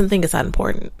doesn't think it's that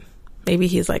important. Maybe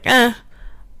he's like,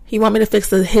 you want me to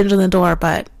fix the hinge on the door,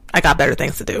 but I got better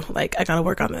things to do. I gotta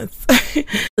work on this.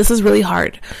 This is really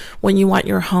hard when you want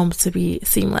your home to be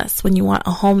seamless, when you want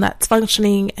a home that's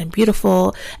functioning and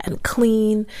beautiful and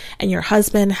clean, and your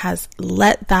husband has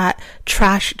let that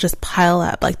trash just pile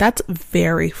up. That's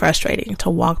very frustrating to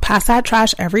walk past that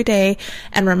trash every day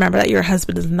and remember that your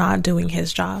husband is not doing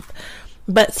his job.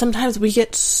 But sometimes we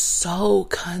get so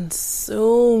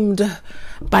consumed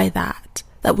by that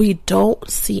we don't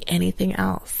see anything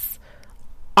else.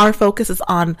 Our focus is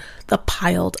on the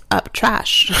piled up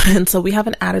trash. And so we have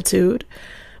an attitude.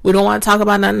 We don't want to talk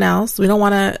about nothing else. We don't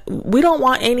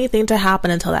want anything to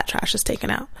happen until that trash is taken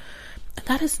out. And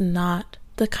that is not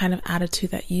the kind of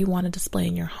attitude that you want to display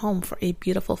in your home for a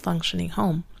beautiful, functioning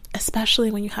home,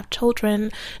 especially when you have children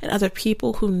and other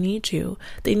people who need you.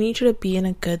 They need you to be in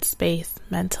a good space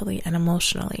mentally and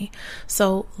emotionally.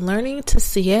 So learning to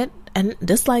see it and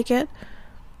dislike it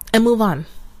and move on.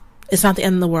 It's not the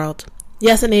end of the world.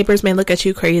 Yes, the neighbors may look at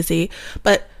you crazy,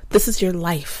 but this is your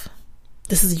life.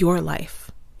 This is your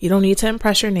life. You don't need to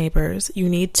impress your neighbors. You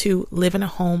need to live in a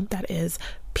home that is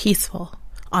peaceful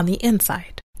on the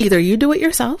inside. Either you do it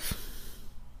yourself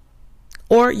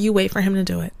or you wait for him to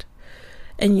do it.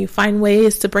 And you find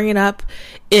ways to bring it up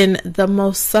in the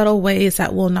most subtle ways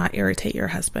that will not irritate your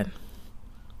husband.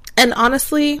 And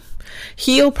honestly,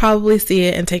 he'll probably see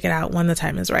it and take it out when the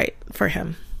time is right for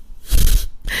him.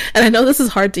 And I know this is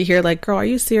hard to hear, girl, are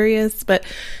you serious? But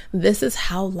this is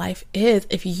how life is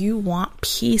if you want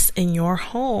peace in your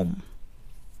home.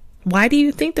 Why do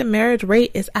you think the marriage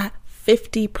rate is at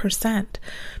 50%?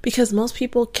 Because most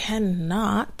people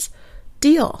cannot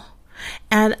deal.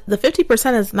 And the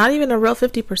 50% is not even a real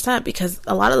 50% because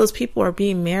a lot of those people are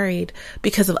being married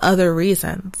because of other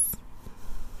reasons.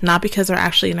 Not because they're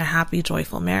actually in a happy,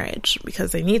 joyful marriage,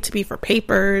 because they need to be for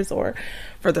papers or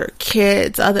for their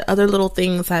kids, other little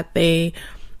things that they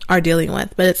are dealing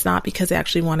with, but it's not because they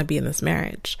actually want to be in this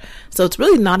marriage. So it's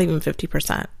really not even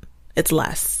 50%. It's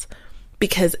less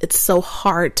because it's so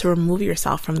hard to remove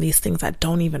yourself from these things that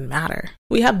don't even matter.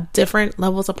 We have different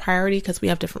levels of priority because we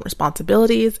have different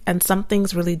responsibilities, and some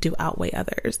things really do outweigh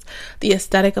others. The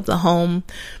aesthetic of the home,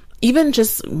 even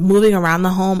just moving around the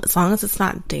home, as long as it's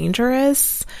not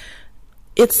dangerous,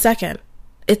 it's second.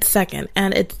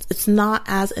 And it's not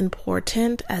as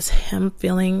important as him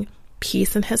feeling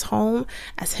peace in his home,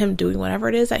 as him doing whatever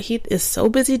it is that he is so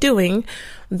busy doing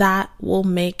that will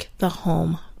make the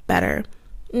home better.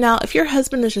 Now, if your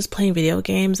husband is just playing video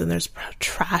games and there's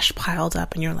trash piled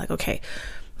up and you're like, okay,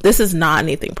 this is not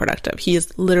anything productive. He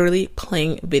is literally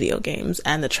playing video games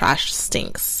and the trash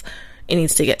stinks. It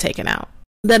needs to get taken out.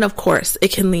 then of course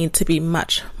it can lead to be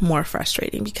much more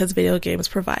frustrating because video games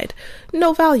provide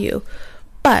no value.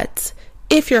 But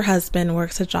if your husband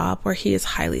works a job where he is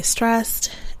highly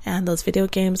stressed and those video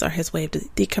games are his way of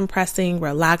decompressing,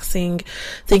 relaxing,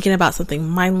 thinking about something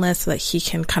mindless so that he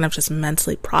can kind of just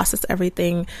mentally process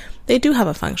everything, they do have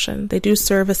a function. They do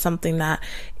serve as something that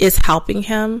is helping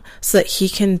him so that he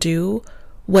can do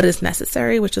what is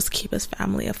necessary, which is keep his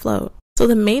family afloat. So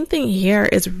the main thing here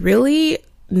is really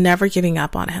never giving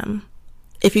up on him.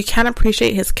 If you can't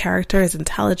appreciate his character, his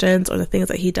intelligence, or the things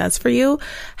that he does for you,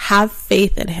 have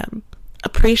faith in him.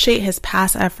 Appreciate his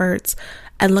past efforts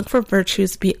and look for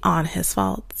virtues beyond his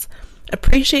faults.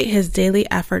 Appreciate his daily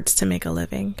efforts to make a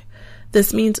living.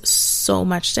 This means so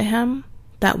much to him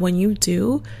that when you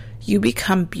do, you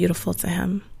become beautiful to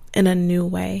him in a new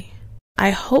way. I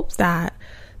hope that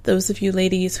those of you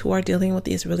ladies who are dealing with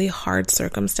these really hard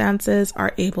circumstances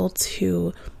are able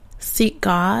to seek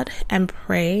God and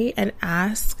pray and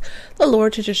ask the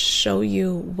Lord to just show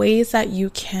you ways that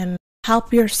you can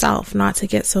help yourself not to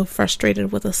get so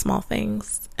frustrated with the small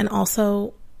things, and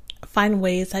also find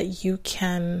ways that you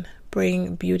can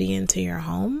bring beauty into your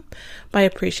home by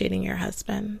appreciating your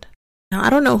husband. Now,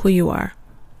 I don't know who you are,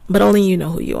 but only you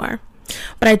know who you are.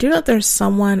 But I do know there's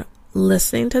someone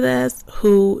listening to this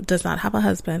who does not have a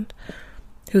husband,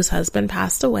 whose husband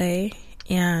passed away,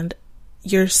 and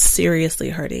you're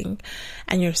seriously hurting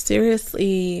and you're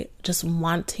seriously just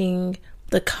wanting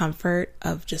the comfort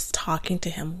of just talking to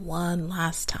him one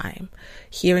last time,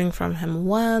 hearing from him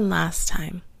one last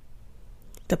time.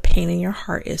 The pain in your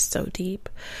heart is so deep.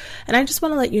 And I just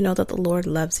want to let you know that the Lord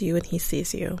loves you and he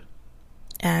sees you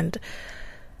and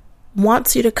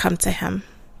wants you to come to him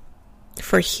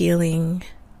for healing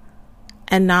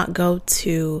and not go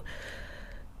to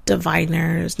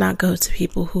diviners, not go to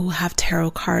people who have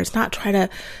tarot cards, not try to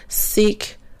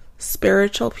seek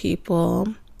spiritual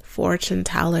people, fortune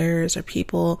tellers, or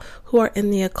people who are in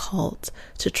the occult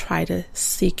to try to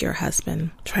seek your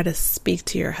husband, try to speak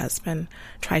to your husband,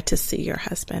 try to see your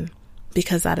husband,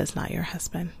 because that is not your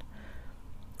husband.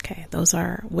 Okay, those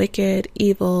are wicked,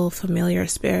 evil, familiar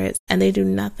spirits, and they do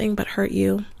nothing but hurt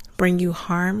you, bring you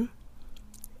harm,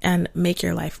 and make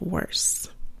your life worse.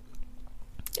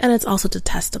 And it's also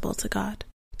detestable to God.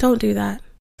 Don't do that.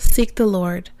 Seek the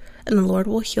Lord, and the Lord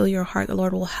will heal your heart. The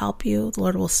Lord will help you. The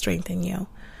Lord will strengthen you.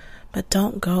 But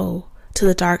don't go to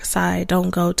the dark side. Don't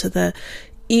go to the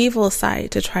evil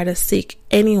side to try to seek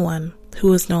anyone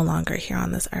who is no longer here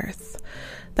on this earth.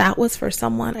 That was for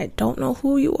someone. I don't know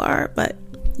who you are, but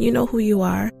you know who you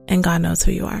are, and God knows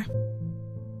who you are.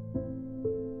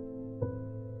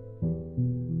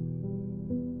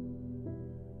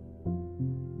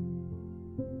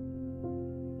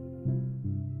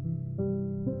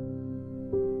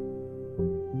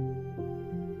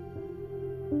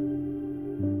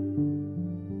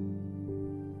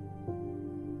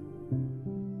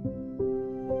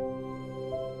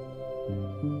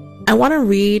 I want to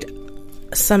read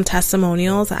some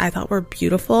testimonials that I thought were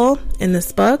beautiful in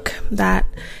this book that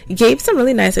gave some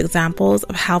really nice examples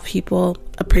of how people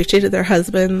appreciated their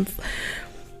husbands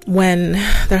when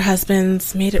their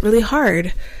husbands made it really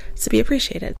hard to be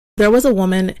appreciated. There was a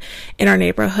woman in our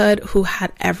neighborhood who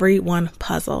had everyone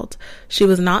puzzled. She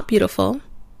was not beautiful,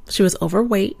 she was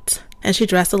overweight, and she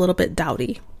dressed a little bit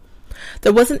dowdy.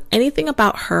 There wasn't anything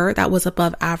about her that was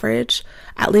above average,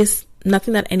 at least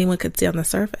nothing that anyone could see on the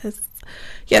surface.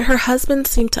 Yet her husband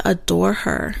seemed to adore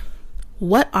her.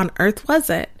 What on earth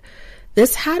was it?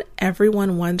 This had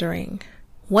everyone wondering.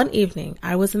 One evening,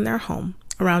 I was in their home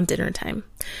around dinner time.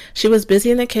 She was busy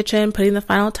in the kitchen putting the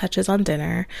final touches on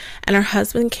dinner, and her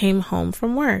husband came home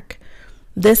from work.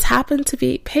 This happened to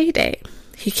be payday.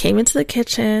 He came into the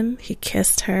kitchen, he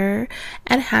kissed her,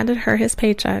 and handed her his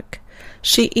paycheck.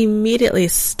 She immediately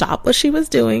stopped what she was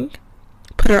doing,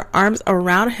 put her arms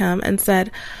around him, and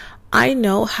said, "I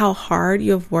know how hard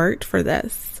you have worked for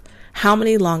this, how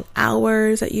many long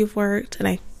hours that you've worked, and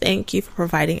I thank you for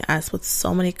providing us with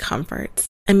so many comforts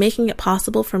and making it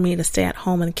possible for me to stay at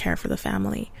home and care for the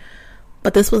family."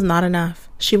 But this was not enough.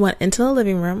 She went into the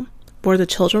living room where the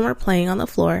children were playing on the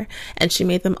floor, and she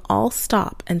made them all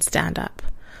stop and stand up.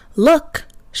 "Look,"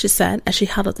 she said as she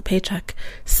held up the paycheck.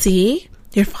 "See?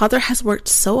 Your father has worked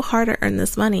so hard to earn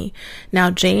this money.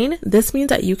 Now, Jane, this means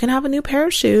that you can have a new pair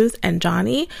of shoes, and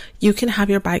Johnny, you can have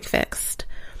your bike fixed."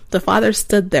 The father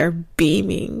stood there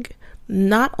beaming.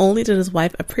 Not only did his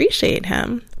wife appreciate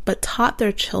him, but taught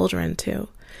their children to.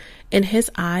 In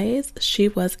his eyes, she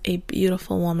was a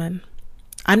beautiful woman.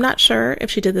 I'm not sure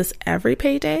if she did this every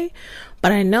payday,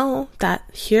 but I know that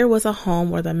here was a home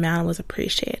where the man was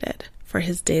appreciated for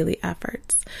his daily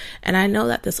efforts. And I know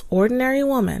that this ordinary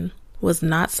woman was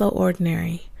not so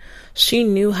ordinary. She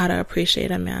knew how to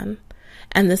appreciate a man,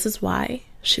 and this is why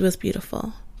she was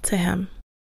beautiful to him.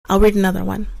 I'll read another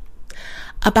one.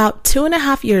 About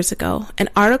 2.5 years ago, an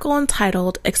article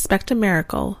entitled "Expect a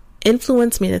Miracle"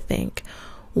 influenced me to think,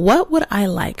 what would I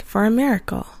like for a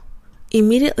miracle?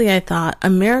 Immediately I thought, a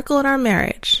miracle in our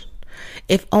marriage.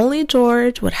 If only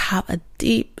George would have a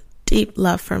deep, deep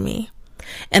love for me,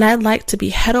 and I'd like to be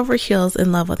head over heels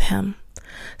in love with him.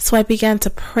 So I began to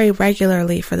pray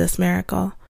regularly for this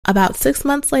miracle. About 6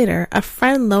 months later, a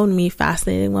friend loaned me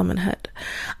Fascinating Womanhood.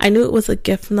 I knew it was a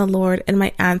gift from the Lord and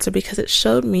my answer because it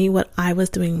showed me what I was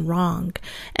doing wrong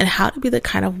and how to be the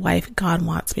kind of wife God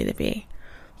wants me to be.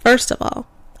 First of all,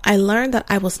 I learned that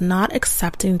I was not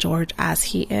accepting George as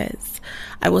he is.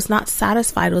 I was not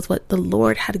satisfied with what the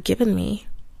Lord had given me.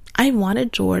 I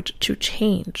wanted George to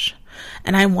change,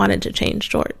 and I wanted to change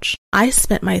George. I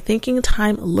spent my thinking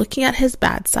time looking at his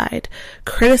bad side,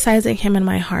 criticizing him in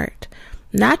my heart.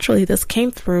 Naturally, this came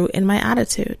through in my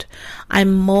attitude. I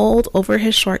mulled over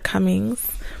his shortcomings,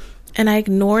 and I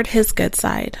ignored his good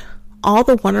side. All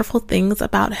the wonderful things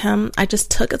about him I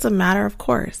just took as a matter of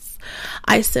course.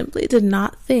 I simply did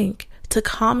not think to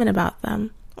comment about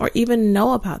them or even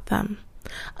know about them.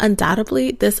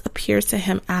 Undoubtedly, this appears to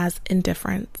him as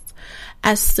indifference.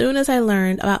 As soon as I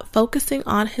learned about focusing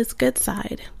on his good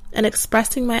side and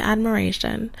expressing my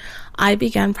admiration, I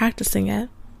began practicing it.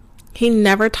 He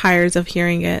never tires of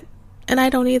hearing it, and I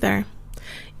don't either.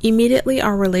 Immediately,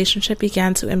 our relationship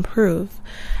began to improve.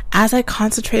 As I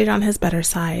concentrated on his better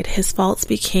side, his faults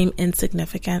became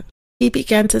insignificant. He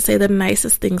began to say the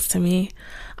nicest things to me.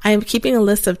 I am keeping a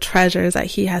list of treasures that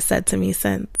he has said to me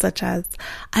since, such as,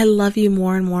 "I love you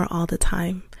more and more all the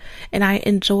time, and I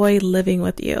enjoy living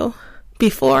with you."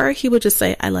 Before, he would just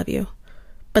say, "I love you,"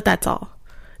 but that's all.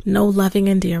 No loving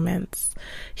endearments.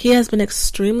 He has been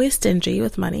extremely stingy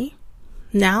with money.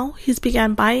 Now he's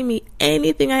began buying me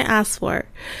anything I asked for.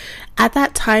 At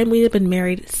that time, we had been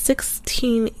married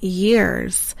 16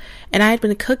 years, and I had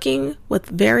been cooking with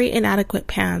very inadequate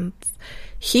pans.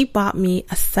 He bought me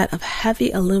a set of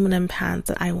heavy aluminum pans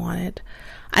that I wanted.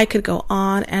 I could go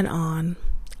on and on.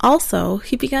 Also,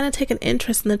 he began to take an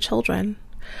interest in the children.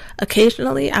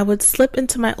 Occasionally, I would slip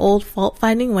into my old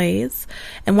fault-finding ways,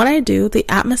 and when I do, the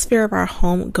atmosphere of our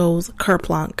home goes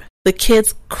kerplunk. The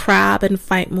kids crab and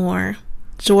fight more.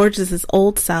 George is his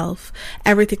old self.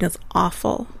 Everything is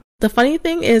awful. The funny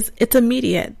thing is, it's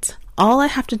immediate. All I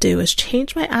have to do is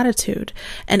change my attitude,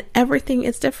 and everything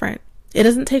is different. It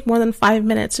doesn't take more than 5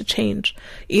 minutes to change,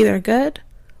 either good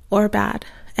or bad.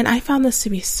 And I found this to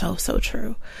be so, so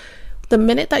true. The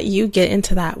minute that you get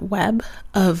into that web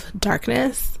of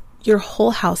darkness, your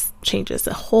whole house changes.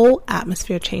 The whole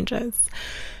atmosphere changes.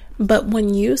 But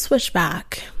when you switch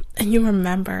back and you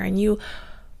remember and you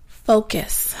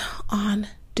focus on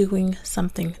doing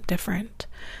something different,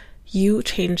 you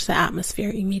change the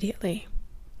atmosphere immediately.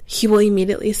 He will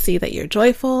immediately see that you're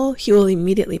joyful. He will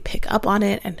immediately pick up on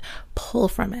it and pull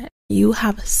from it. You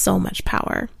have so much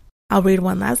power. I'll read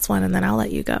one last one and then I'll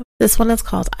let you go. This one is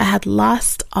called "I Had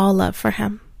Lost All Love for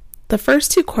Him." The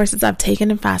first 2 courses I've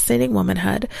taken in Fascinating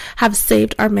Womanhood have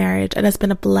saved our marriage and has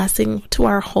been a blessing to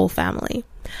our whole family.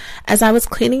 As I was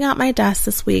cleaning out my desk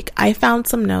this week, I found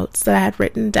some notes that I had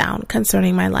written down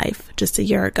concerning my life just a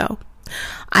year ago.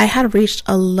 I had reached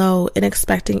a low in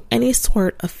expecting any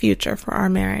sort of future for our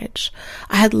marriage.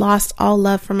 I had lost all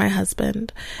love for my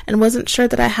husband and wasn't sure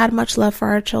that I had much love for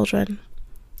our children.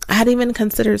 I had even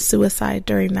considered suicide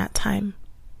during that time.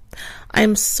 I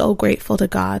am so grateful to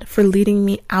God for leading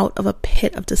me out of a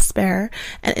pit of despair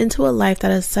and into a life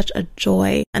that is such a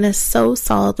joy and is so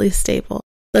solidly stable.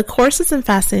 The courses in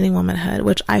Fascinating Womanhood,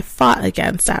 which I fought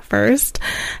against at first,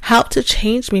 helped to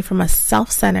change me from a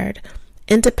self-centered,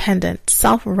 independent,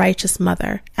 self-righteous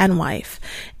mother and wife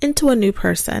into a new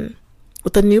person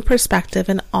with a new perspective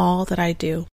in all that I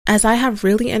do. As I have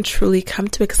really and truly come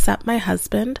to accept my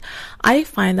husband, I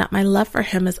find that my love for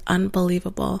him is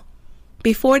unbelievable.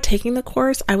 Before taking the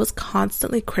course, I was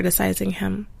constantly criticizing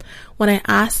him. When I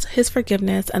asked his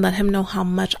forgiveness and let him know how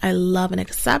much I love and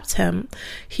accept him,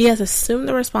 he has assumed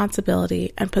the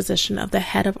responsibility and position of the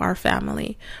head of our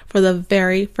family for the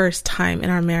very first time in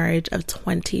our marriage of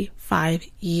 25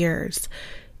 years.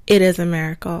 It is a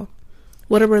miracle.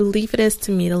 What a relief it is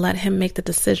to me to let him make the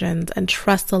decisions and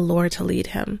trust the Lord to lead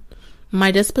him. My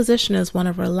disposition is one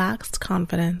of relaxed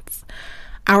confidence.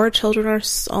 Our children are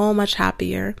so much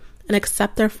happier and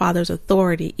accept their father's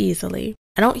authority easily.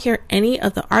 I don't hear any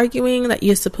of the arguing that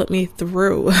used to put me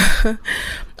through.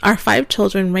 Our 5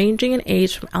 children, ranging in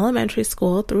age from elementary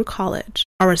school through college,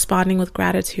 are responding with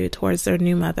gratitude towards their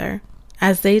new mother.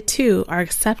 as they too are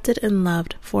accepted and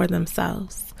loved for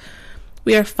themselves.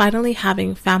 We are finally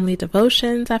having family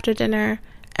devotions after dinner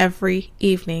every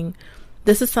evening.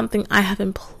 This is something I have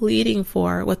been pleading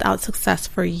for without success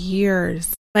for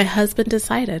years. My husband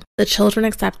decided. The children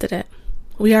accepted it.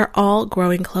 We are all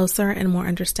growing closer and more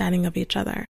understanding of each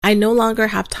other. I no longer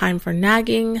have time for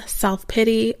nagging,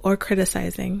 self-pity, or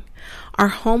criticizing. Our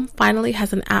home finally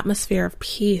has an atmosphere of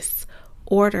peace,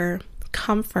 order,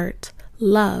 comfort,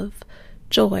 love,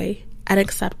 joy, and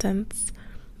acceptance.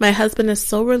 My husband is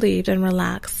so relieved and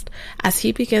relaxed as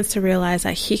he begins to realize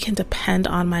that he can depend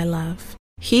on my love.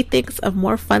 He thinks of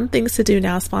more fun things to do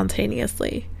now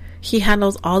spontaneously. He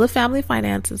handles all the family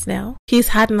finances now. He's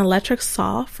had an electric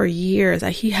saw for years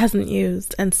that he hasn't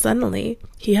used, and suddenly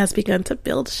he has begun to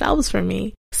build shelves for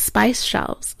me. Spice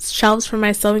shelves, shelves for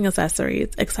my sewing accessories,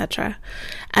 etc.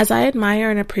 As I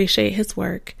admire and appreciate his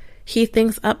work, he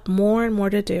thinks up more and more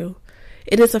to do.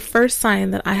 It is the first sign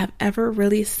that I have ever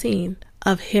really seen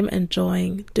of him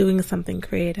enjoying doing something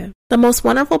creative. The most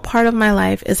wonderful part of my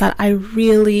life is that I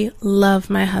really love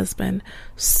my husband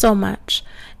so much,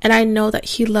 and I know that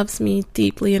he loves me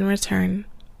deeply in return.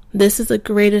 This is the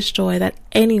greatest joy that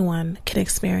anyone can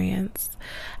experience.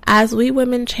 As we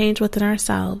women change within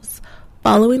ourselves,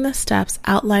 following the steps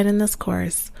outlined in this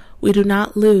course, we do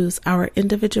not lose our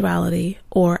individuality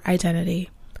or identity.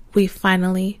 We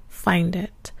finally find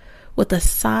it with a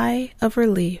sigh of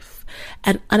relief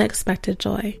and unexpected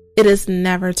joy. It is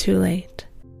never too late.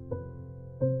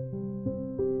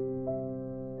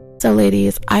 So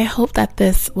ladies, I hope that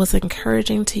this was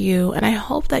encouraging to you, and I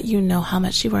hope that you know how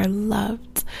much you are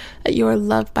loved, that you are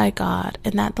loved by God,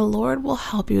 and that the Lord will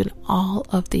help you in all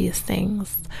of these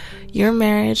things. Your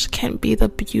marriage can be the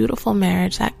beautiful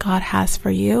marriage that God has for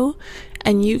you,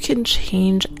 and you can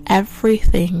change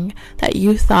everything that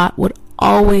you thought would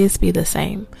always be the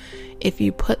same. If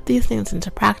you put these things into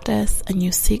practice and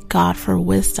you seek God for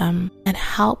wisdom and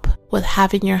help with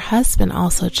having your husband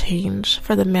also change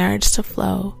for the marriage to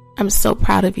flow. I'm so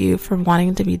proud of you for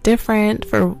wanting to be different,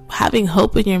 for having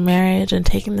hope in your marriage and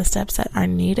taking the steps that are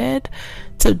needed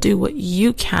to do what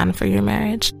you can for your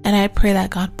marriage. And I pray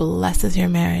that God blesses your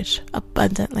marriage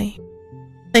abundantly.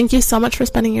 Thank you so much for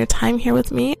spending your time here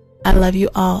with me. I love you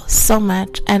all so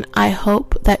much, and I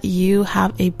hope that you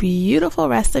have a beautiful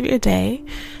rest of your day.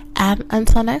 And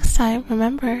until next time,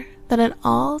 remember that in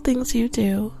all things you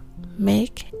do,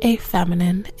 make a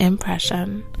feminine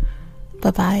impression.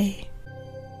 Bye-bye.